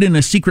encoded in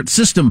a secret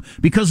system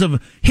because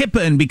of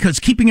HIPAA and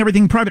because keeping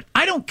everything private.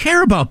 I don't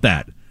care about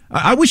that.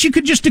 I wish you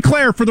could just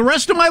declare for the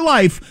rest of my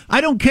life, I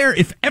don't care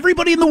if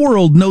everybody in the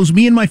world knows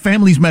me and my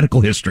family's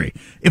medical history.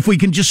 If we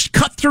can just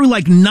cut through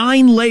like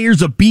 9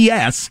 layers of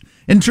BS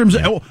in terms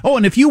of,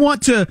 and if you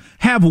want to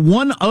have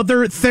one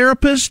other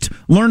therapist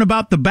learn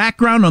about the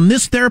background on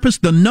this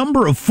therapist, the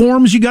number of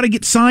forms you got to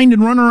get signed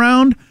and run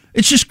around,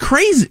 it's just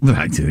crazy.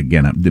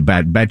 Again, the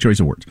bad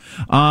choice of words.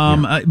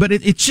 But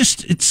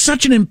it's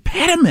such an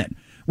impediment.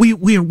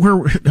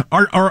 We're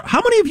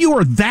how many of you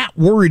are that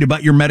worried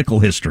about your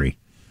medical history?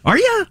 Are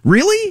you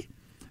really?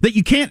 That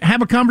you can't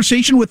have a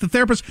conversation with the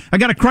therapist? I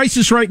got a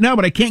crisis right now,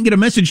 but I can't get a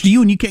message to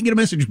you and you can't get a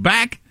message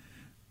back?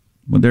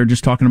 Well, they're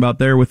just talking about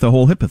there with the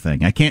whole HIPAA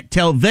thing. I can't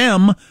tell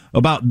them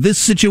about this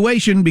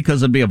situation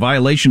because it'd be a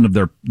violation of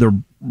their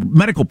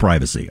medical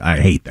privacy. I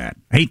hate that.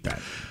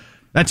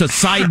 That's a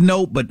side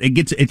note, but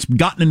it's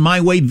gotten in my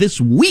way this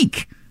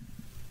week.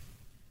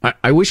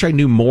 I wish I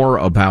knew more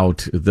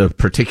about the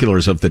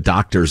particulars of the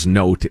doctor's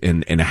note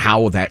and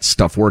how that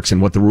stuff works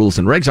and what the rules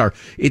and regs are.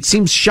 It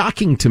seems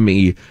shocking to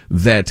me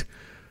that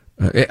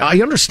I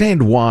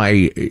understand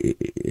why,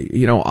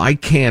 I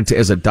can't,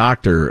 as a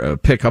doctor,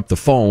 pick up the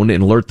phone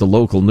and alert the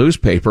local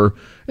newspaper.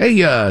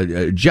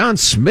 Hey, John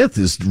Smith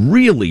is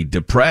really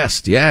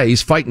depressed. Yeah,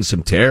 he's fighting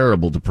some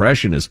terrible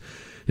depression.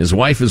 His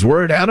wife is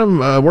worried about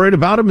him,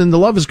 and the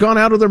love has gone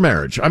out of their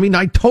marriage. I mean,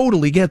 I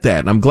totally get that,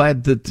 and I'm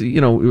glad that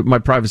my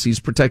privacy is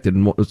protected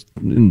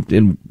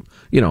in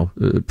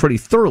pretty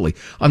thoroughly.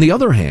 On the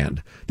other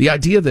hand, the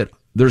idea that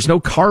there's no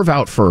carve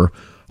out for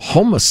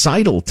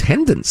homicidal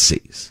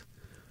tendencies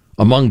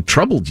among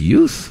troubled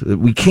youth,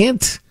 we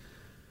can't.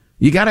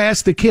 You got to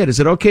ask the kid, is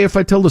it okay if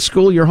I tell the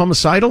school you're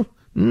homicidal?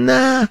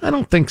 Nah, I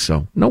don't think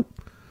so. Nope.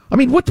 I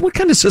mean, what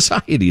kind of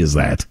society is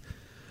that?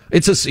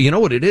 You know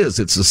what it is?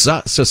 It's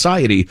a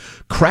society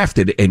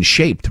crafted and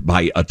shaped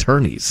by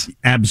attorneys.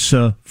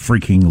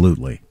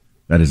 Abso-freaking-lutely.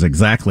 That is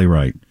exactly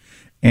right.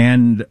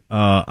 And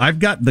I've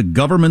got the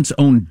government's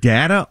own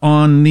data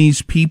on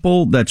these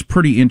people that's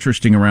pretty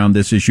interesting around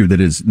this issue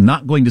that is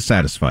not going to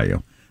satisfy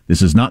you.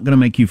 This is not going to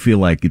make you feel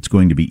like it's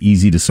going to be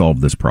easy to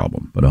solve this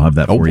problem. But I'll have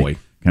that for you.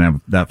 Can I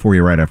have that for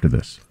you right after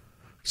this?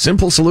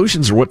 Simple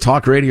solutions are what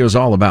talk radio is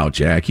all about,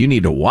 Jack. You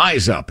need to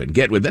wise up and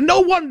get with it.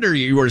 No wonder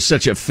you were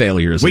such a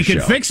failure as a show. We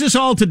could fix this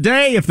all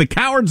today if the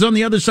cowards on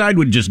the other side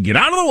would just get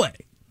out of the way.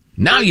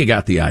 Now you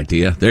got the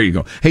idea. There you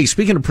go. Hey,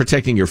 speaking of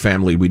protecting your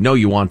family, we know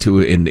you want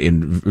to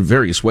in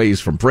various ways,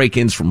 from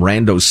break-ins, from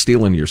randos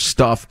stealing your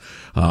stuff,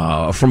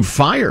 from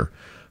fire.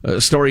 A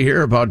story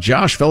here about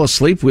Josh fell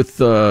asleep with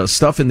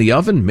stuff in the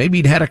oven. Maybe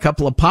he'd had a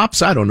couple of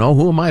pops. I don't know.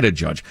 Who am I to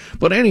judge?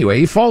 But anyway,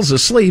 he falls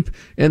asleep,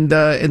 and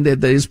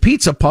his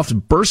pizza puffs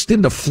burst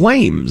into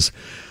flames.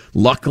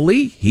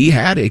 Luckily, he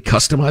had a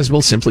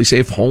customizable Simply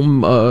Safe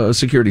home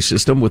security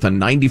system with a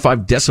 95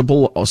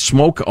 decibel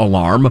smoke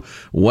alarm.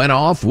 Went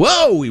off.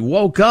 Whoa! He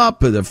woke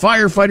up. The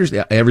firefighters.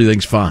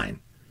 Everything's fine.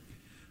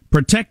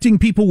 Protecting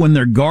people when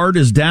their guard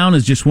is down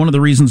is just one of the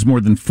reasons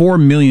more than 4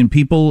 million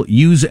people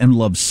use and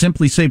love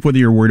Simply Safe, whether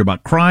you're worried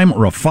about crime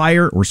or a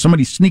fire or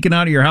somebody sneaking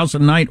out of your house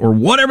at night or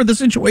whatever the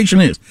situation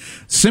is.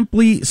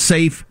 Simply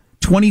Safe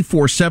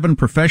 24/7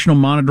 professional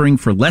monitoring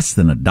for less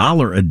than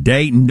 $1 a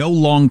day. No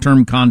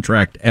long-term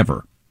contract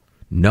ever.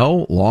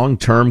 No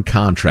long-term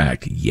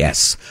contract.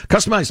 Yes.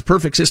 Customize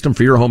perfect system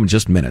for your home in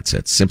just minutes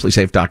at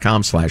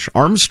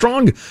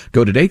simplysafe.com/Armstrong.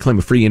 Go today, claim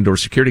a free indoor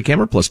security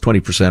camera plus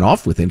 20%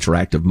 off with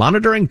interactive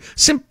monitoring.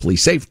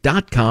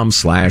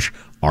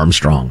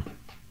 simplysafe.com/Armstrong.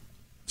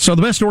 So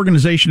the best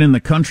organization in the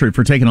country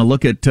for taking a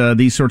look at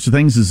these sorts of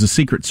things is the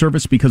Secret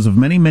Service, because of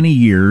many, many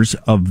years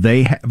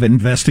they have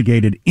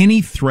investigated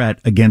any threat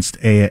against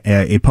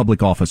a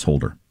public office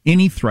holder,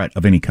 any threat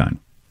of any kind.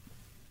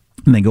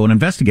 And they go and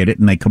investigate it,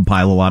 and they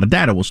compile a lot of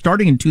data. Well,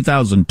 starting in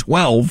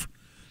 2012,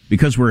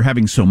 because we're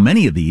having so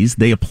many of these,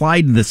 they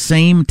applied the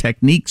same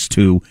techniques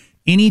to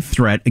any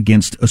threat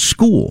against a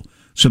school.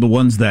 So the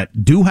ones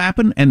that do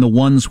happen and the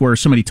ones where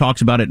somebody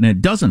talks about it and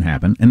it doesn't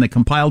happen, and they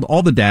compiled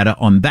all the data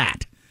on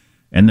that.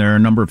 And there are a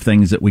number of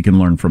things that we can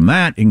learn from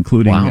that,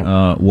 including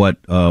what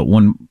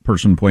one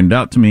person pointed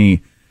out to me.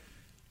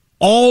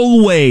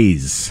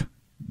 Always,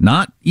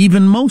 not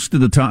even most of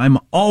the time,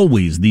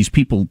 always these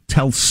people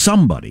tell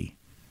somebody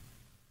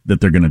that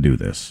they're going to do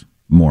this,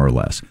 more or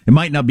less. It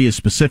might not be as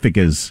specific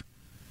as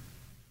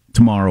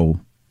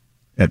tomorrow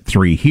at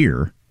 3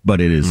 here,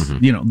 but it is,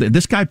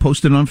 this guy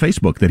posted on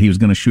Facebook that he was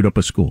going to shoot up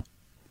a school.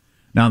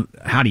 Now,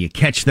 how do you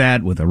catch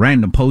that with a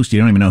random post? You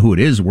don't even know who it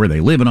is, where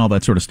they live, and all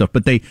that sort of stuff.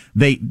 But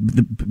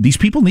these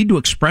people need to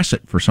express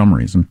it for some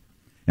reason,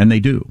 and they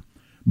do.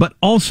 But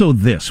also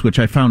this, which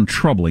I found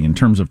troubling in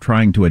terms of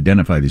trying to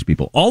identify these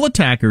people. All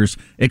attackers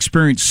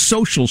experience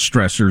social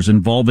stressors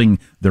involving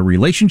their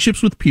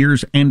relationships with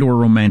peers and or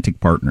romantic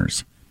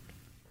partners.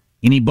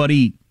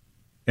 Anybody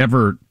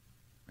ever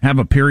have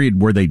a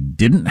period where they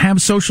didn't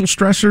have social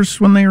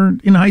stressors when they were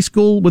in high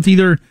school with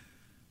either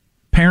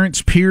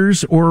parents,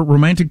 peers, or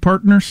romantic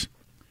partners?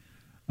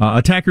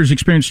 Attackers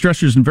experience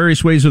stressors in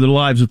various ways of their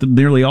lives, with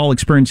nearly all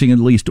experiencing at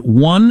least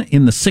one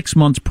in the 6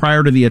 months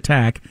prior to the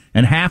attack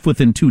and half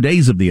within 2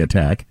 days of the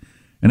attack.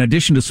 In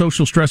addition to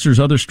social stressors,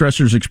 other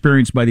stressors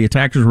experienced by the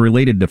attackers were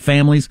related to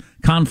families,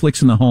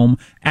 conflicts in the home,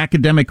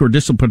 academic or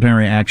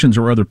disciplinary actions,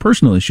 or other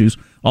personal issues.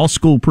 All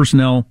school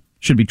personnel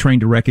should be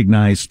trained to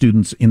recognize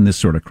students in this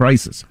sort of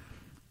crisis.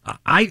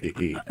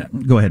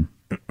 Go ahead.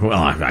 Well,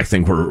 I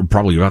think we're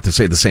probably about to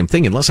say the same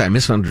thing, unless I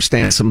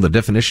misunderstand some of the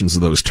definitions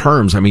of those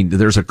terms. I mean,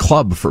 there's a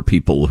club for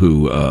people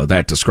who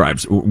that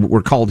describes.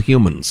 We're called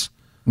humans.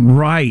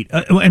 Right.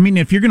 I mean,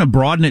 if you're going to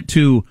broaden it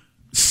to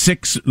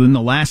in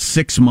the last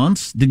 6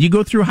 months, did you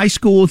go through high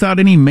school without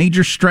any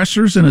major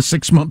stressors in a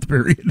 6-month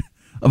period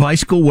of high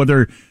school,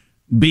 whether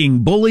being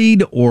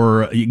bullied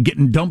or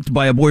getting dumped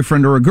by a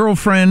boyfriend or a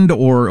girlfriend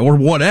or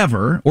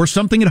whatever, or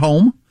something at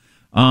home?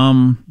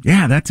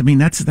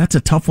 That's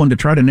a tough one to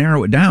try to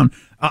narrow it down.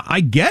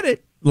 I get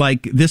it.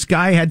 Like, this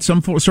guy had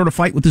some sort of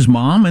fight with his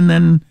mom and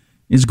then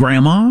his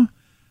grandma.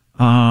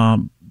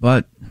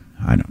 But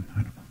I don't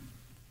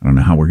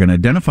know how we're going to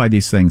identify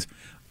these things.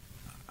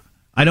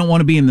 I don't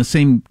want to be in the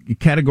same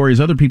category as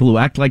other people who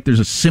act like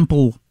there's a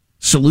simple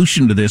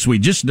solution to this. We're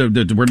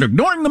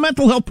ignoring the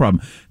mental health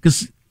problem,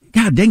 because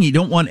God dang, you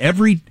don't want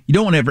every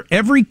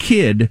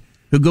kid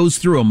who goes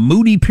through a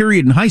moody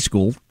period in high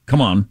school.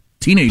 Come on.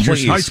 Teenagers,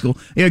 Please. High school.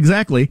 Yeah,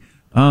 exactly.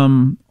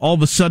 All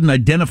of a sudden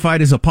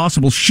identified as a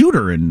possible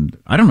shooter, and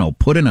I don't know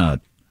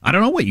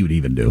what you'd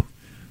even do.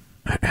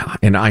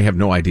 And I have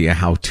no idea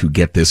how to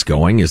get this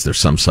going. Is there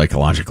some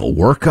psychological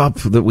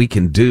workup that we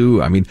can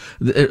do? I mean,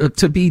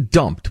 to be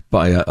dumped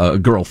by a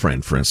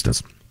girlfriend, for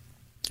instance,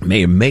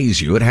 may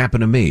amaze you. It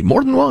happened to me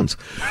more than once.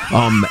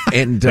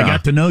 And I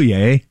got to know you,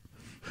 eh?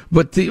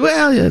 But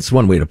that's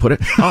one way to put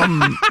it.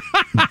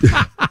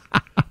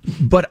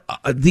 But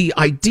the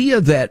idea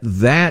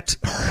that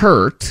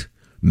hurt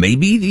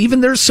Maybe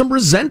even there's some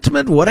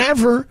resentment,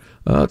 whatever.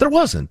 There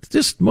wasn't.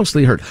 Just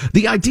mostly hurt.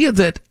 The idea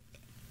that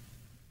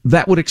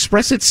would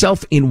express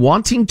itself in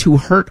wanting to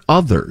hurt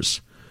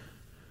others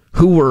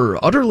who were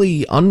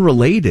utterly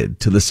unrelated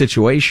to the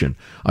situation.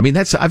 I mean,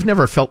 I've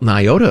never felt an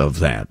iota of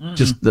that. Mm-hmm.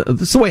 Just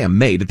that's the way I'm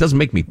made. It doesn't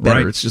make me better.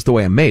 Right. It's just the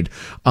way I'm made.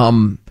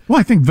 Well,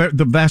 I think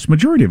the vast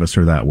majority of us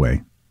are that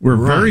way. We're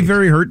very,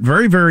 very hurt,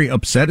 very, very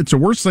upset. It's the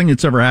worst thing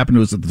that's ever happened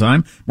to us at the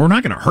time. We're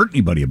not going to hurt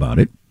anybody about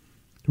it.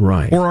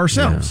 Right. Or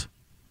ourselves.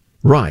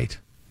 Yeah. Right.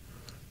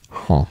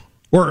 Huh.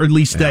 Or at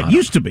least that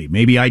used to be.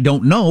 Maybe I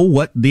don't know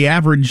what the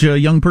average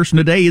young person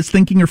today is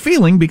thinking or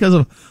feeling because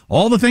of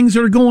all the things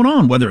that are going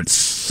on, whether it's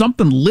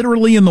something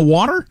literally in the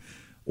water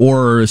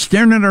or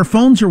staring at our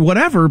phones or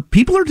whatever.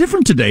 People are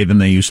different today than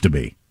they used to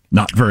be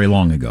not very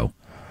long ago.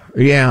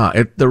 Yeah,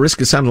 at the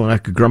risk of sounding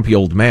like a grumpy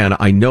old man,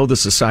 I know the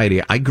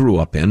society I grew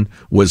up in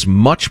was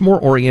much more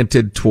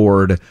oriented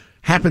toward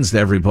happens to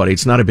everybody.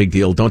 It's not a big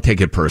deal. Don't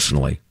take it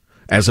personally.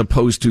 As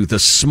opposed to the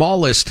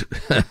smallest,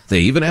 they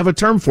even have a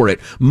term for it,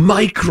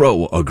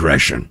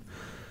 microaggression,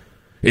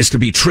 is to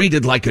be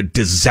treated like a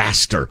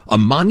disaster, a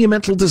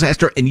monumental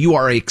disaster, and you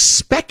are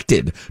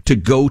expected to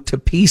go to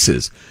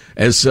pieces.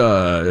 As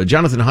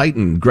Jonathan Haidt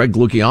and Greg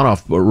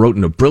Lukianoff wrote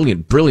in a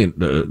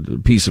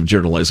brilliant piece of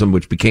journalism,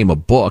 which became a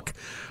book,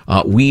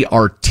 we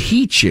are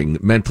teaching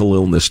mental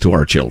illness to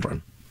our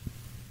children.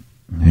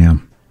 Yeah,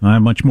 I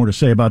have much more to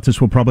say about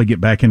this. We'll probably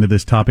get back into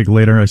this topic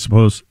later, I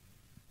suppose.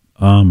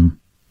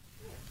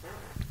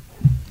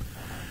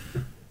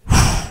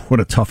 What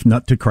a tough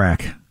nut to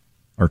crack,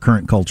 our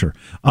current culture.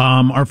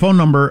 Our phone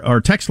number, our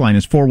text line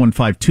is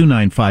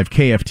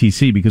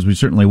 415-295-KFTC, because we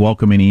certainly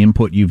welcome any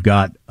input you've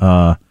got,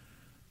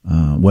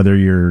 whether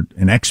you're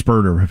an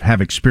expert or have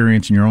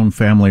experience in your own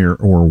family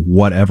or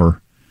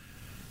whatever.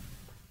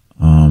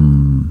 I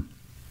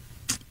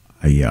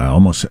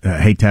almost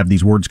hate to have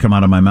these words come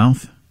out of my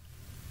mouth.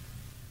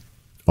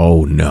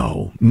 Oh,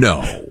 no.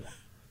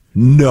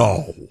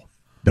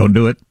 Don't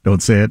do it.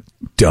 Don't say it.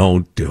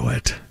 Don't do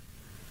it.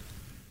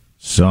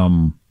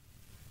 Some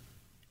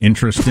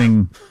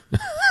interesting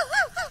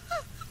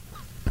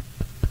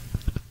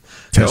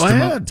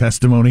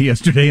testimony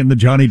yesterday in the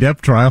Johnny Depp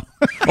trial.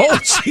 Oh,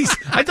 jeez.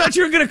 I thought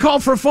you were going to call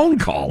for phone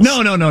calls.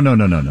 No.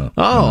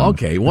 Oh,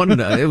 okay.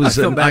 It was.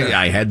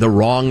 I had the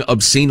wrong,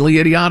 obscenely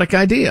idiotic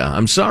idea.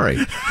 I'm sorry.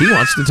 He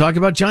wants to talk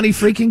about Johnny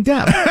freaking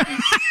Depp.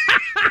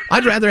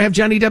 I'd rather have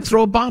Johnny Depp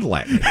throw a bottle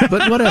at me,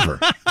 but whatever.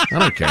 I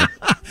don't care.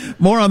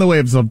 More on the way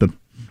of something.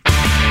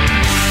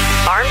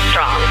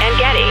 Armstrong and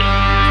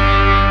Getty.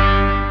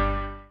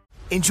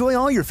 Enjoy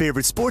all your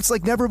favorite sports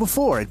like never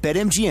before at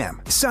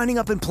BetMGM. Signing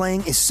up and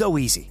playing is so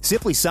easy.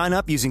 Simply sign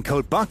up using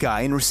code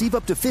Buckeye and receive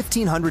up to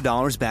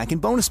 $1,500 back in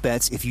bonus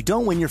bets if you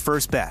don't win your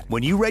first bet.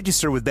 When you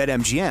register with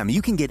BetMGM,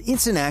 you can get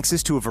instant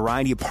access to a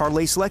variety of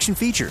parlay selection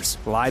features,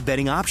 live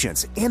betting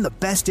options, and the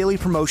best daily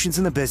promotions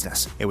in the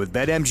business. And with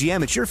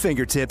BetMGM at your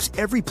fingertips,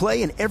 every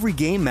play and every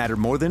game matter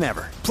more than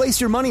ever.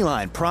 Place your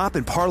moneyline, prop,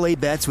 and parlay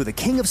bets with the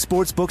king of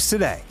sportsbooks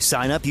today.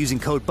 Sign up using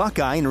code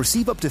Buckeye and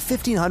receive up to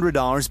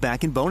 $1,500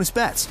 back in bonus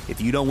bets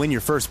if you don't win your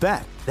first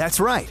bet. That's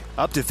right,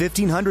 up to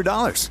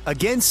 $1,500.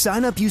 Again,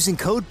 sign up using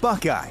code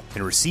Buckeye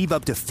and receive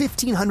up to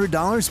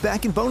 $1,500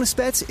 back in bonus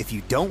bets if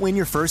you don't win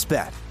your first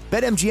bet.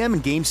 BetMGM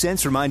and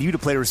GameSense remind you to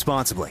play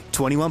responsibly.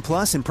 21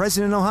 plus and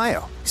present in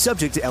Ohio.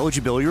 Subject to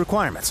eligibility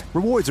requirements.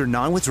 Rewards are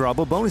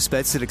non-withdrawable bonus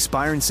bets that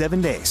expire in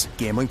 7 days.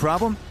 Gambling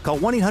problem? Call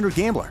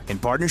 1-800-GAMBLER in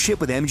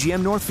partnership with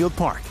MGM Northfield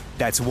Park.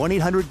 That's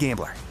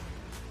 1-800-GAMBLER.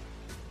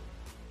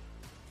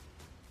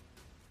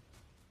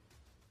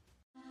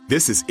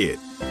 This is it.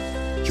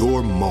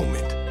 Your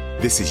moment.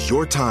 This is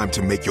your time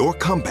to make your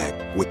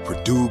comeback with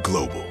Purdue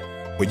Global.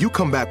 When you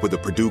come back with a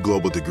Purdue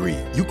Global degree,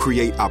 you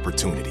create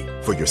opportunity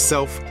for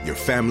yourself, your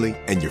family,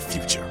 and your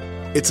future.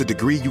 It's a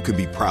degree you can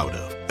be proud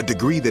of, a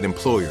degree that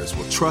employers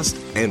will trust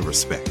and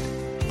respect.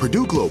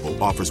 Purdue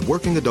Global offers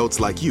working adults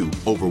like you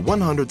over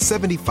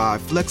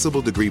 175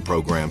 flexible degree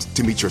programs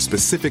to meet your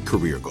specific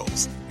career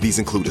goals. These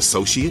include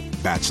associate,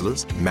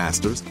 bachelor's,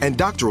 master's, and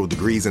doctoral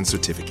degrees and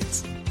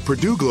certificates.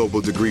 Purdue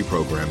Global degree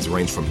programs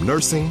range from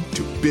nursing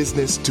to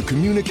business to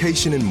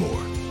communication and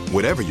more.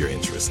 Whatever your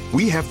interest,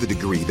 we have the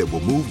degree that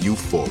will move you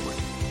forward.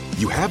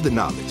 You have the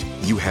knowledge,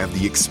 you have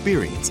the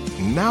experience.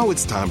 Now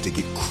it's time to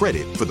get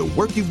credit for the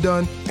work you've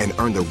done and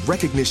earn the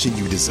recognition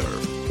you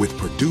deserve with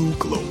Purdue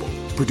Global,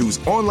 Purdue's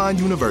online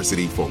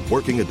university for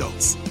working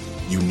adults.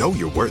 You know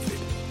you're worth it.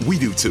 We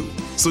do too.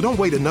 So don't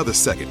wait another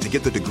second to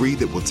get the degree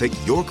that will take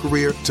your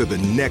career to the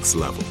next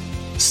level.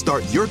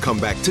 Start your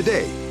comeback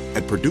today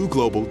at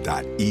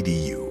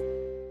purdueglobal.edu.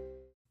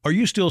 Are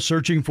you still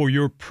searching for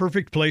your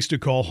perfect place to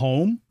call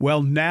home?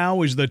 Well,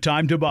 now is the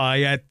time to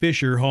buy at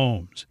Fisher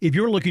Homes. If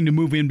you're looking to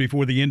move in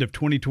before the end of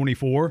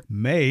 2024,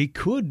 May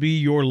could be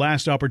your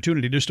last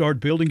opportunity to start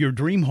building your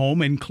dream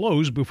home and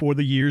close before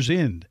the year's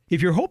end.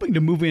 If you're hoping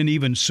to move in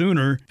even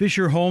sooner,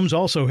 Fisher Homes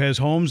also has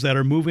homes that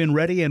are move-in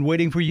ready and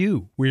waiting for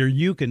you, where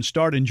you can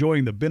start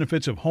enjoying the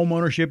benefits of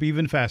homeownership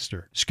even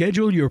faster.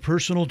 Schedule your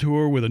personal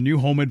tour with a new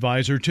home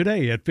advisor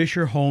today at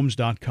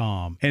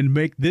FisherHomes.com and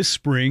make this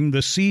spring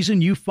the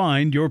season you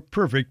find your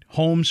perfect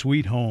home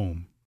sweet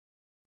home.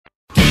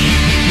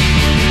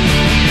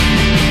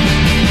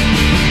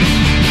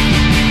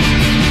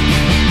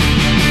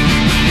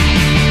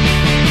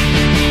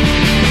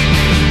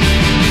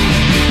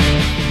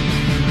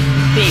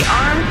 The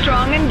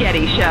Armstrong and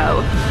Getty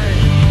Show.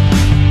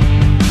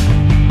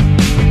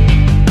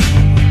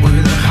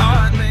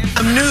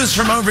 News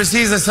from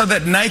overseas. I saw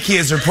that Nike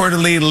is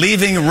reportedly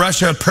leaving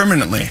Russia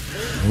permanently.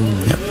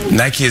 Yep.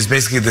 Nike is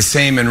basically the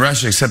same in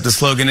Russia, except the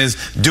slogan is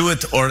 "Do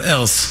it or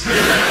else."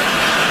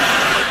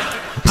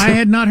 I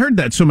had not heard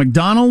that. So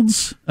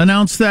McDonald's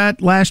announced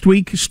that last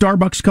week.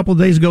 Starbucks a couple of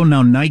days ago.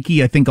 Now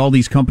Nike. I think all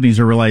these companies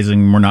are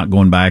realizing we're not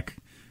going back.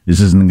 This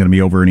isn't going to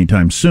be over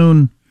anytime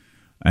soon,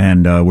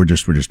 and we're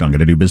just not going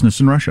to do business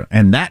in Russia.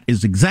 And that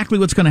is exactly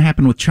what's going to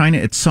happen with China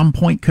at some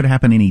point. Could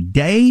happen any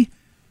day.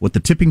 What the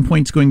tipping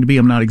point's going to be,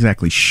 I'm not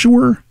exactly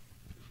sure.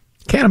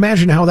 Can't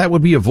imagine how that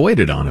would be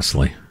avoided,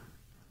 honestly.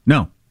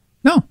 No.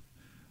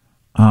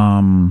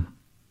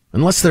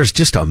 Unless there's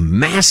just a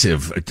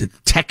massive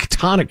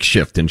tectonic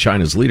shift in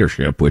China's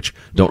leadership, which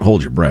don't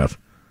hold your breath.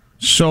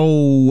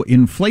 So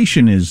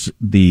inflation is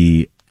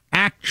the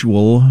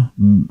actual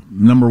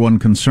number one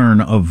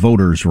concern of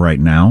voters right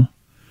now.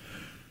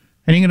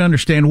 And you can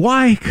understand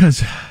why,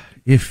 because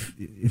if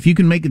you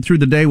can make it through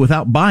the day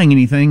without buying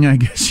anything, I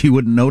guess you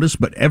wouldn't notice.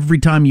 But every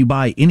time you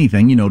buy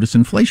anything, you notice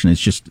inflation. It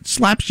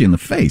slaps you in the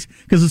face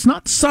because it's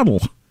not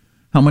subtle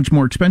how much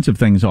more expensive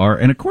things are.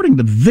 And according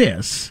to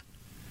this,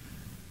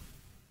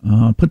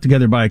 put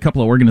together by a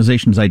couple of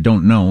organizations I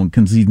don't know,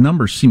 because these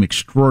numbers seem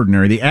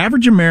extraordinary, the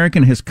average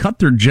American has cut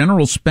their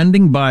general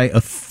spending by a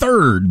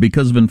third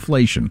because of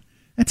inflation.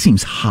 That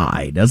seems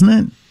high, doesn't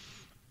it?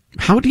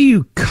 How do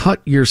you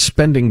cut your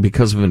spending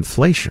because of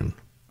inflation?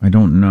 I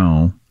don't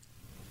know.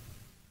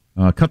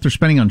 Cut their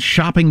spending on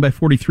shopping by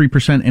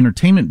 43%,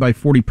 entertainment by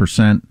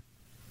 40%.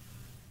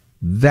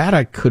 That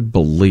I could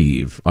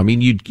believe. I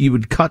mean, you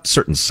would cut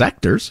certain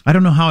sectors. I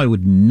don't know how I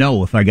would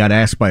know if I got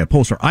asked by a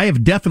pollster. I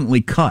have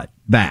definitely cut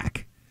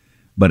back,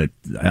 but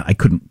I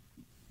couldn't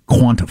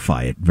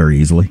quantify it very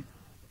easily.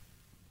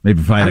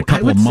 Maybe if I had a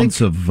couple of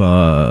months of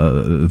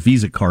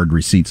Visa card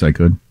receipts, I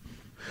could.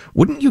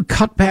 Wouldn't you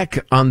cut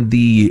back on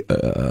the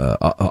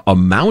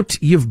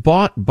amount you've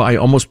bought by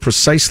almost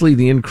precisely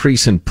the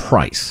increase in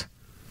price?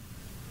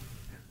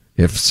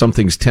 If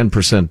something's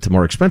 10%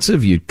 more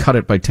expensive, you cut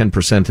it by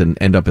 10% and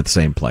end up at the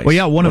same place. Well,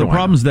 yeah, one of the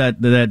problems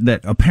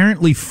that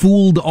apparently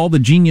fooled all the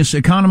genius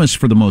economists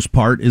for the most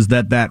part is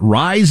that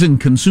rise in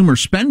consumer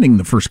spending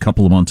the first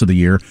couple of months of the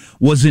year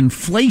was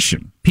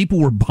inflation. People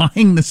were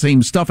buying the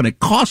same stuff and it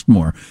cost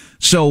more.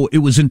 So it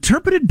was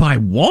interpreted by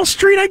Wall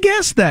Street, I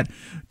guess, that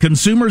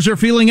consumers are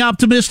feeling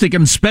optimistic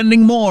and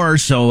spending more.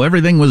 So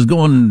everything was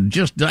going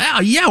just,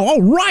 yeah,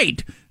 all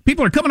right.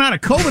 People are coming out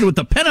of COVID with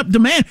the pent-up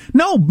demand.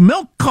 No,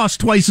 milk costs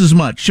twice as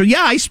much. So,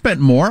 yeah, I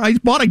spent more. I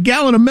bought a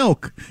gallon of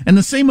milk and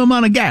the same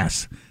amount of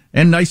gas.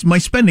 And my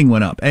spending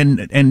went up.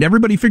 And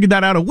everybody figured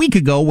that out a week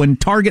ago when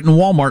Target and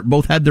Walmart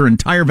both had their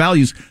entire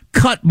values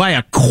cut by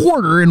a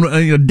quarter in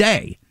a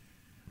day.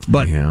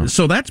 But yeah.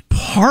 So that's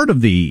part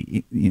of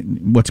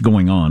what's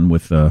going on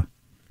with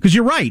because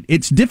you're right.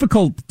 It's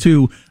difficult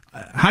to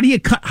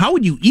how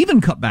would you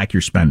even cut back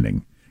your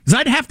spending?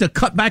 Because I'd have to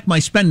cut back my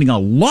spending a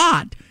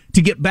lot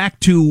to get back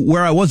to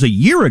where I was a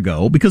year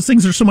ago because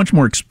things are so much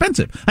more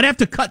expensive. I'd have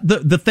to cut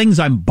the things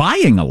I'm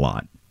buying a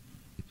lot.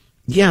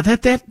 Yeah,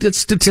 that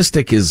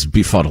statistic is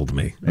befuddled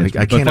me. I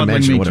can't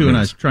imagine what it means. And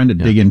I was trying to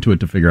dig into it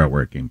to figure out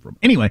where it came from.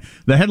 Anyway,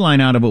 the headline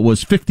out of it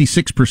was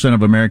 56%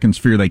 of Americans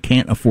fear they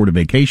can't afford a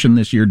vacation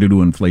this year due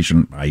to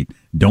inflation. I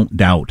don't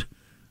doubt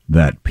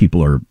that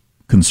people are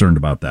concerned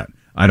about that.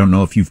 I don't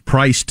know if you've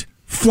priced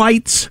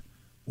flights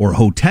or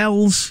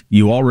hotels.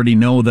 You already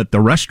know that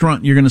the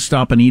restaurant you're going to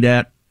stop and eat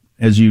at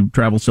as you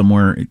travel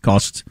somewhere, it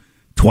costs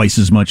twice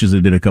as much as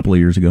it did a couple of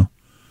years ago.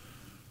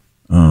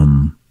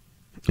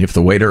 If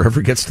the waiter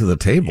ever gets to the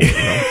table.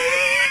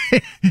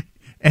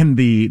 And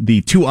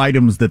the two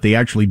items that they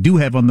actually do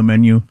have on the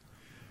menu,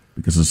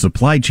 because of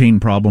supply chain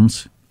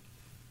problems.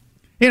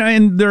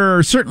 And there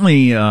are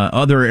certainly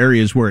other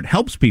areas where it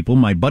helps people.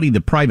 My buddy,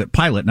 the private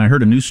pilot, and I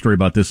heard a news story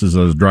about this as I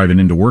was driving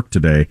into work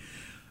today,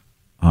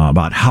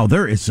 about how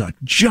there is a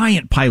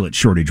giant pilot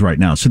shortage right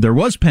now. So there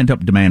was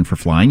pent-up demand for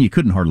flying.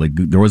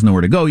 There was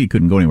nowhere to go. You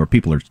couldn't go anywhere.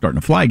 People are starting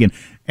to fly again.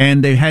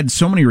 And they had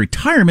so many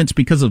retirements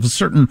because of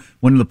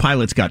when the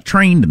pilots got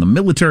trained in the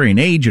military and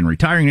age and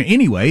retiring.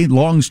 Anyway,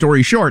 long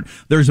story short,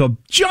 there's a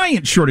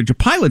giant shortage of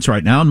pilots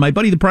right now. And my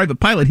buddy, the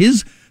private pilot,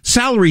 his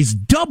salary's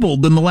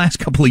doubled in the last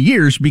couple of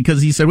years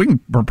because he said we can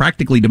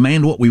practically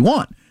demand what we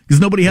want. because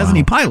nobody has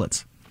any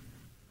pilots.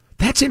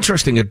 That's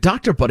interesting. A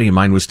doctor buddy of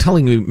mine was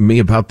telling me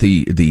about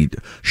the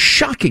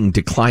shocking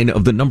decline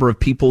of the number of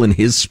people in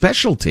his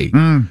specialty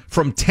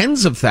from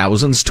tens of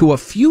thousands to a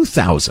few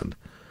thousand.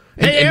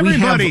 And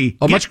everybody, we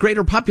have a much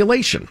greater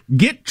population.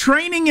 Get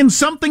training in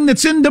something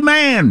that's in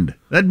demand.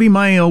 That'd be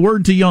my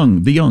word to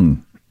the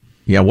young.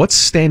 Yeah, what's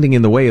standing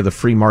in the way of the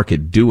free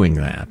market doing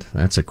that?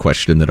 That's a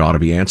question that ought to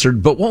be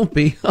answered, but won't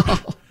be.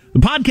 The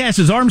podcast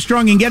is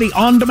Armstrong and Getty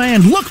On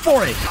Demand. Look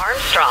for it.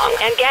 Armstrong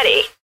and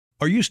Getty.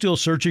 Are you still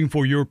searching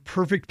for your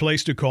perfect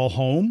place to call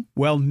home?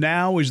 Well,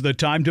 now is the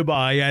time to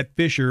buy at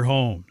Fisher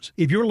Homes.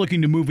 If you're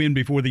looking to move in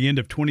before the end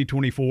of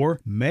 2024,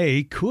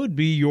 May could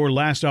be your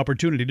last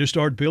opportunity to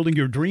start building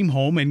your dream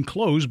home and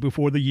close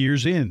before the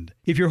year's end.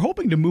 If you're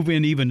hoping to move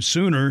in even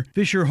sooner,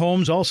 Fisher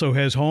Homes also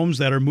has homes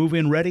that are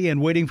move-in ready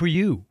and waiting for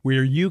you,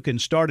 where you can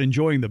start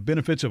enjoying the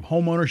benefits of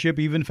homeownership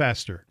even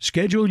faster.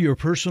 Schedule your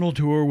personal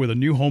tour with a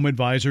new home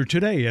advisor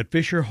today at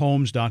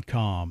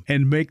FisherHomes.com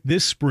and make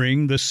this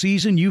spring the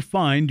season you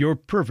find your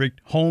perfect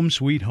home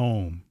sweet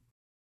home.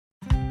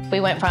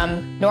 We went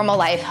from normal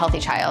life, healthy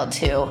child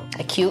to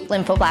acute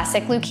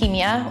lymphoblastic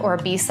leukemia, or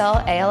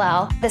B-cell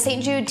ALL. The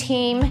St. Jude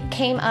team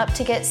came up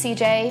to get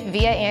CJ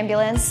via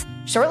ambulance.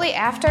 Shortly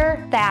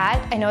after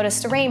that, I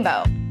noticed a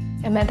rainbow.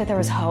 It meant that there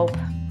was hope.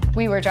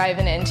 We were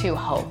driving into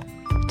hope.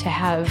 To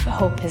have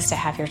hope is to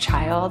have your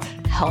child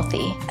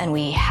healthy, and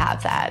we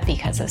have that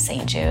because of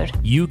St. Jude.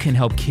 You can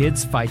help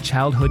kids fight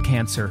childhood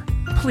cancer.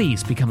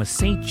 Please become a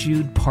St.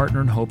 Jude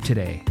Partner in Hope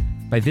today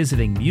by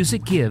visiting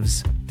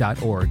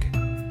musicgives.org.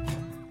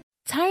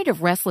 Tired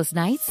of restless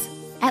nights?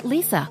 At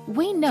Leesa,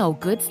 we know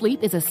good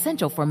sleep is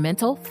essential for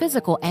mental,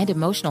 physical, and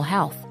emotional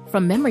health.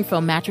 From memory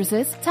foam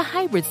mattresses to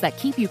hybrids that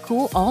keep you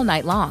cool all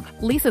night long,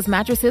 Leesa's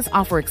mattresses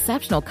offer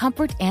exceptional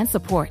comfort and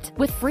support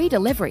with free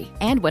delivery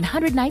and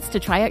 100 nights to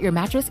try out your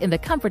mattress in the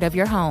comfort of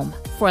your home.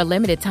 For a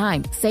limited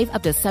time, save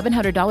up to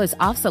 $700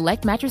 off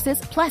select mattresses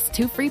plus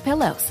 2 free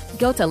pillows.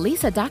 Go to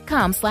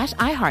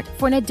leesa.com/iHeart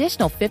for an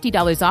additional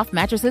 $50 off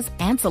mattresses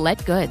and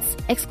select goods.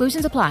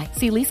 Exclusions apply.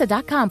 See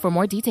leesa.com for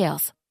more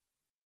details.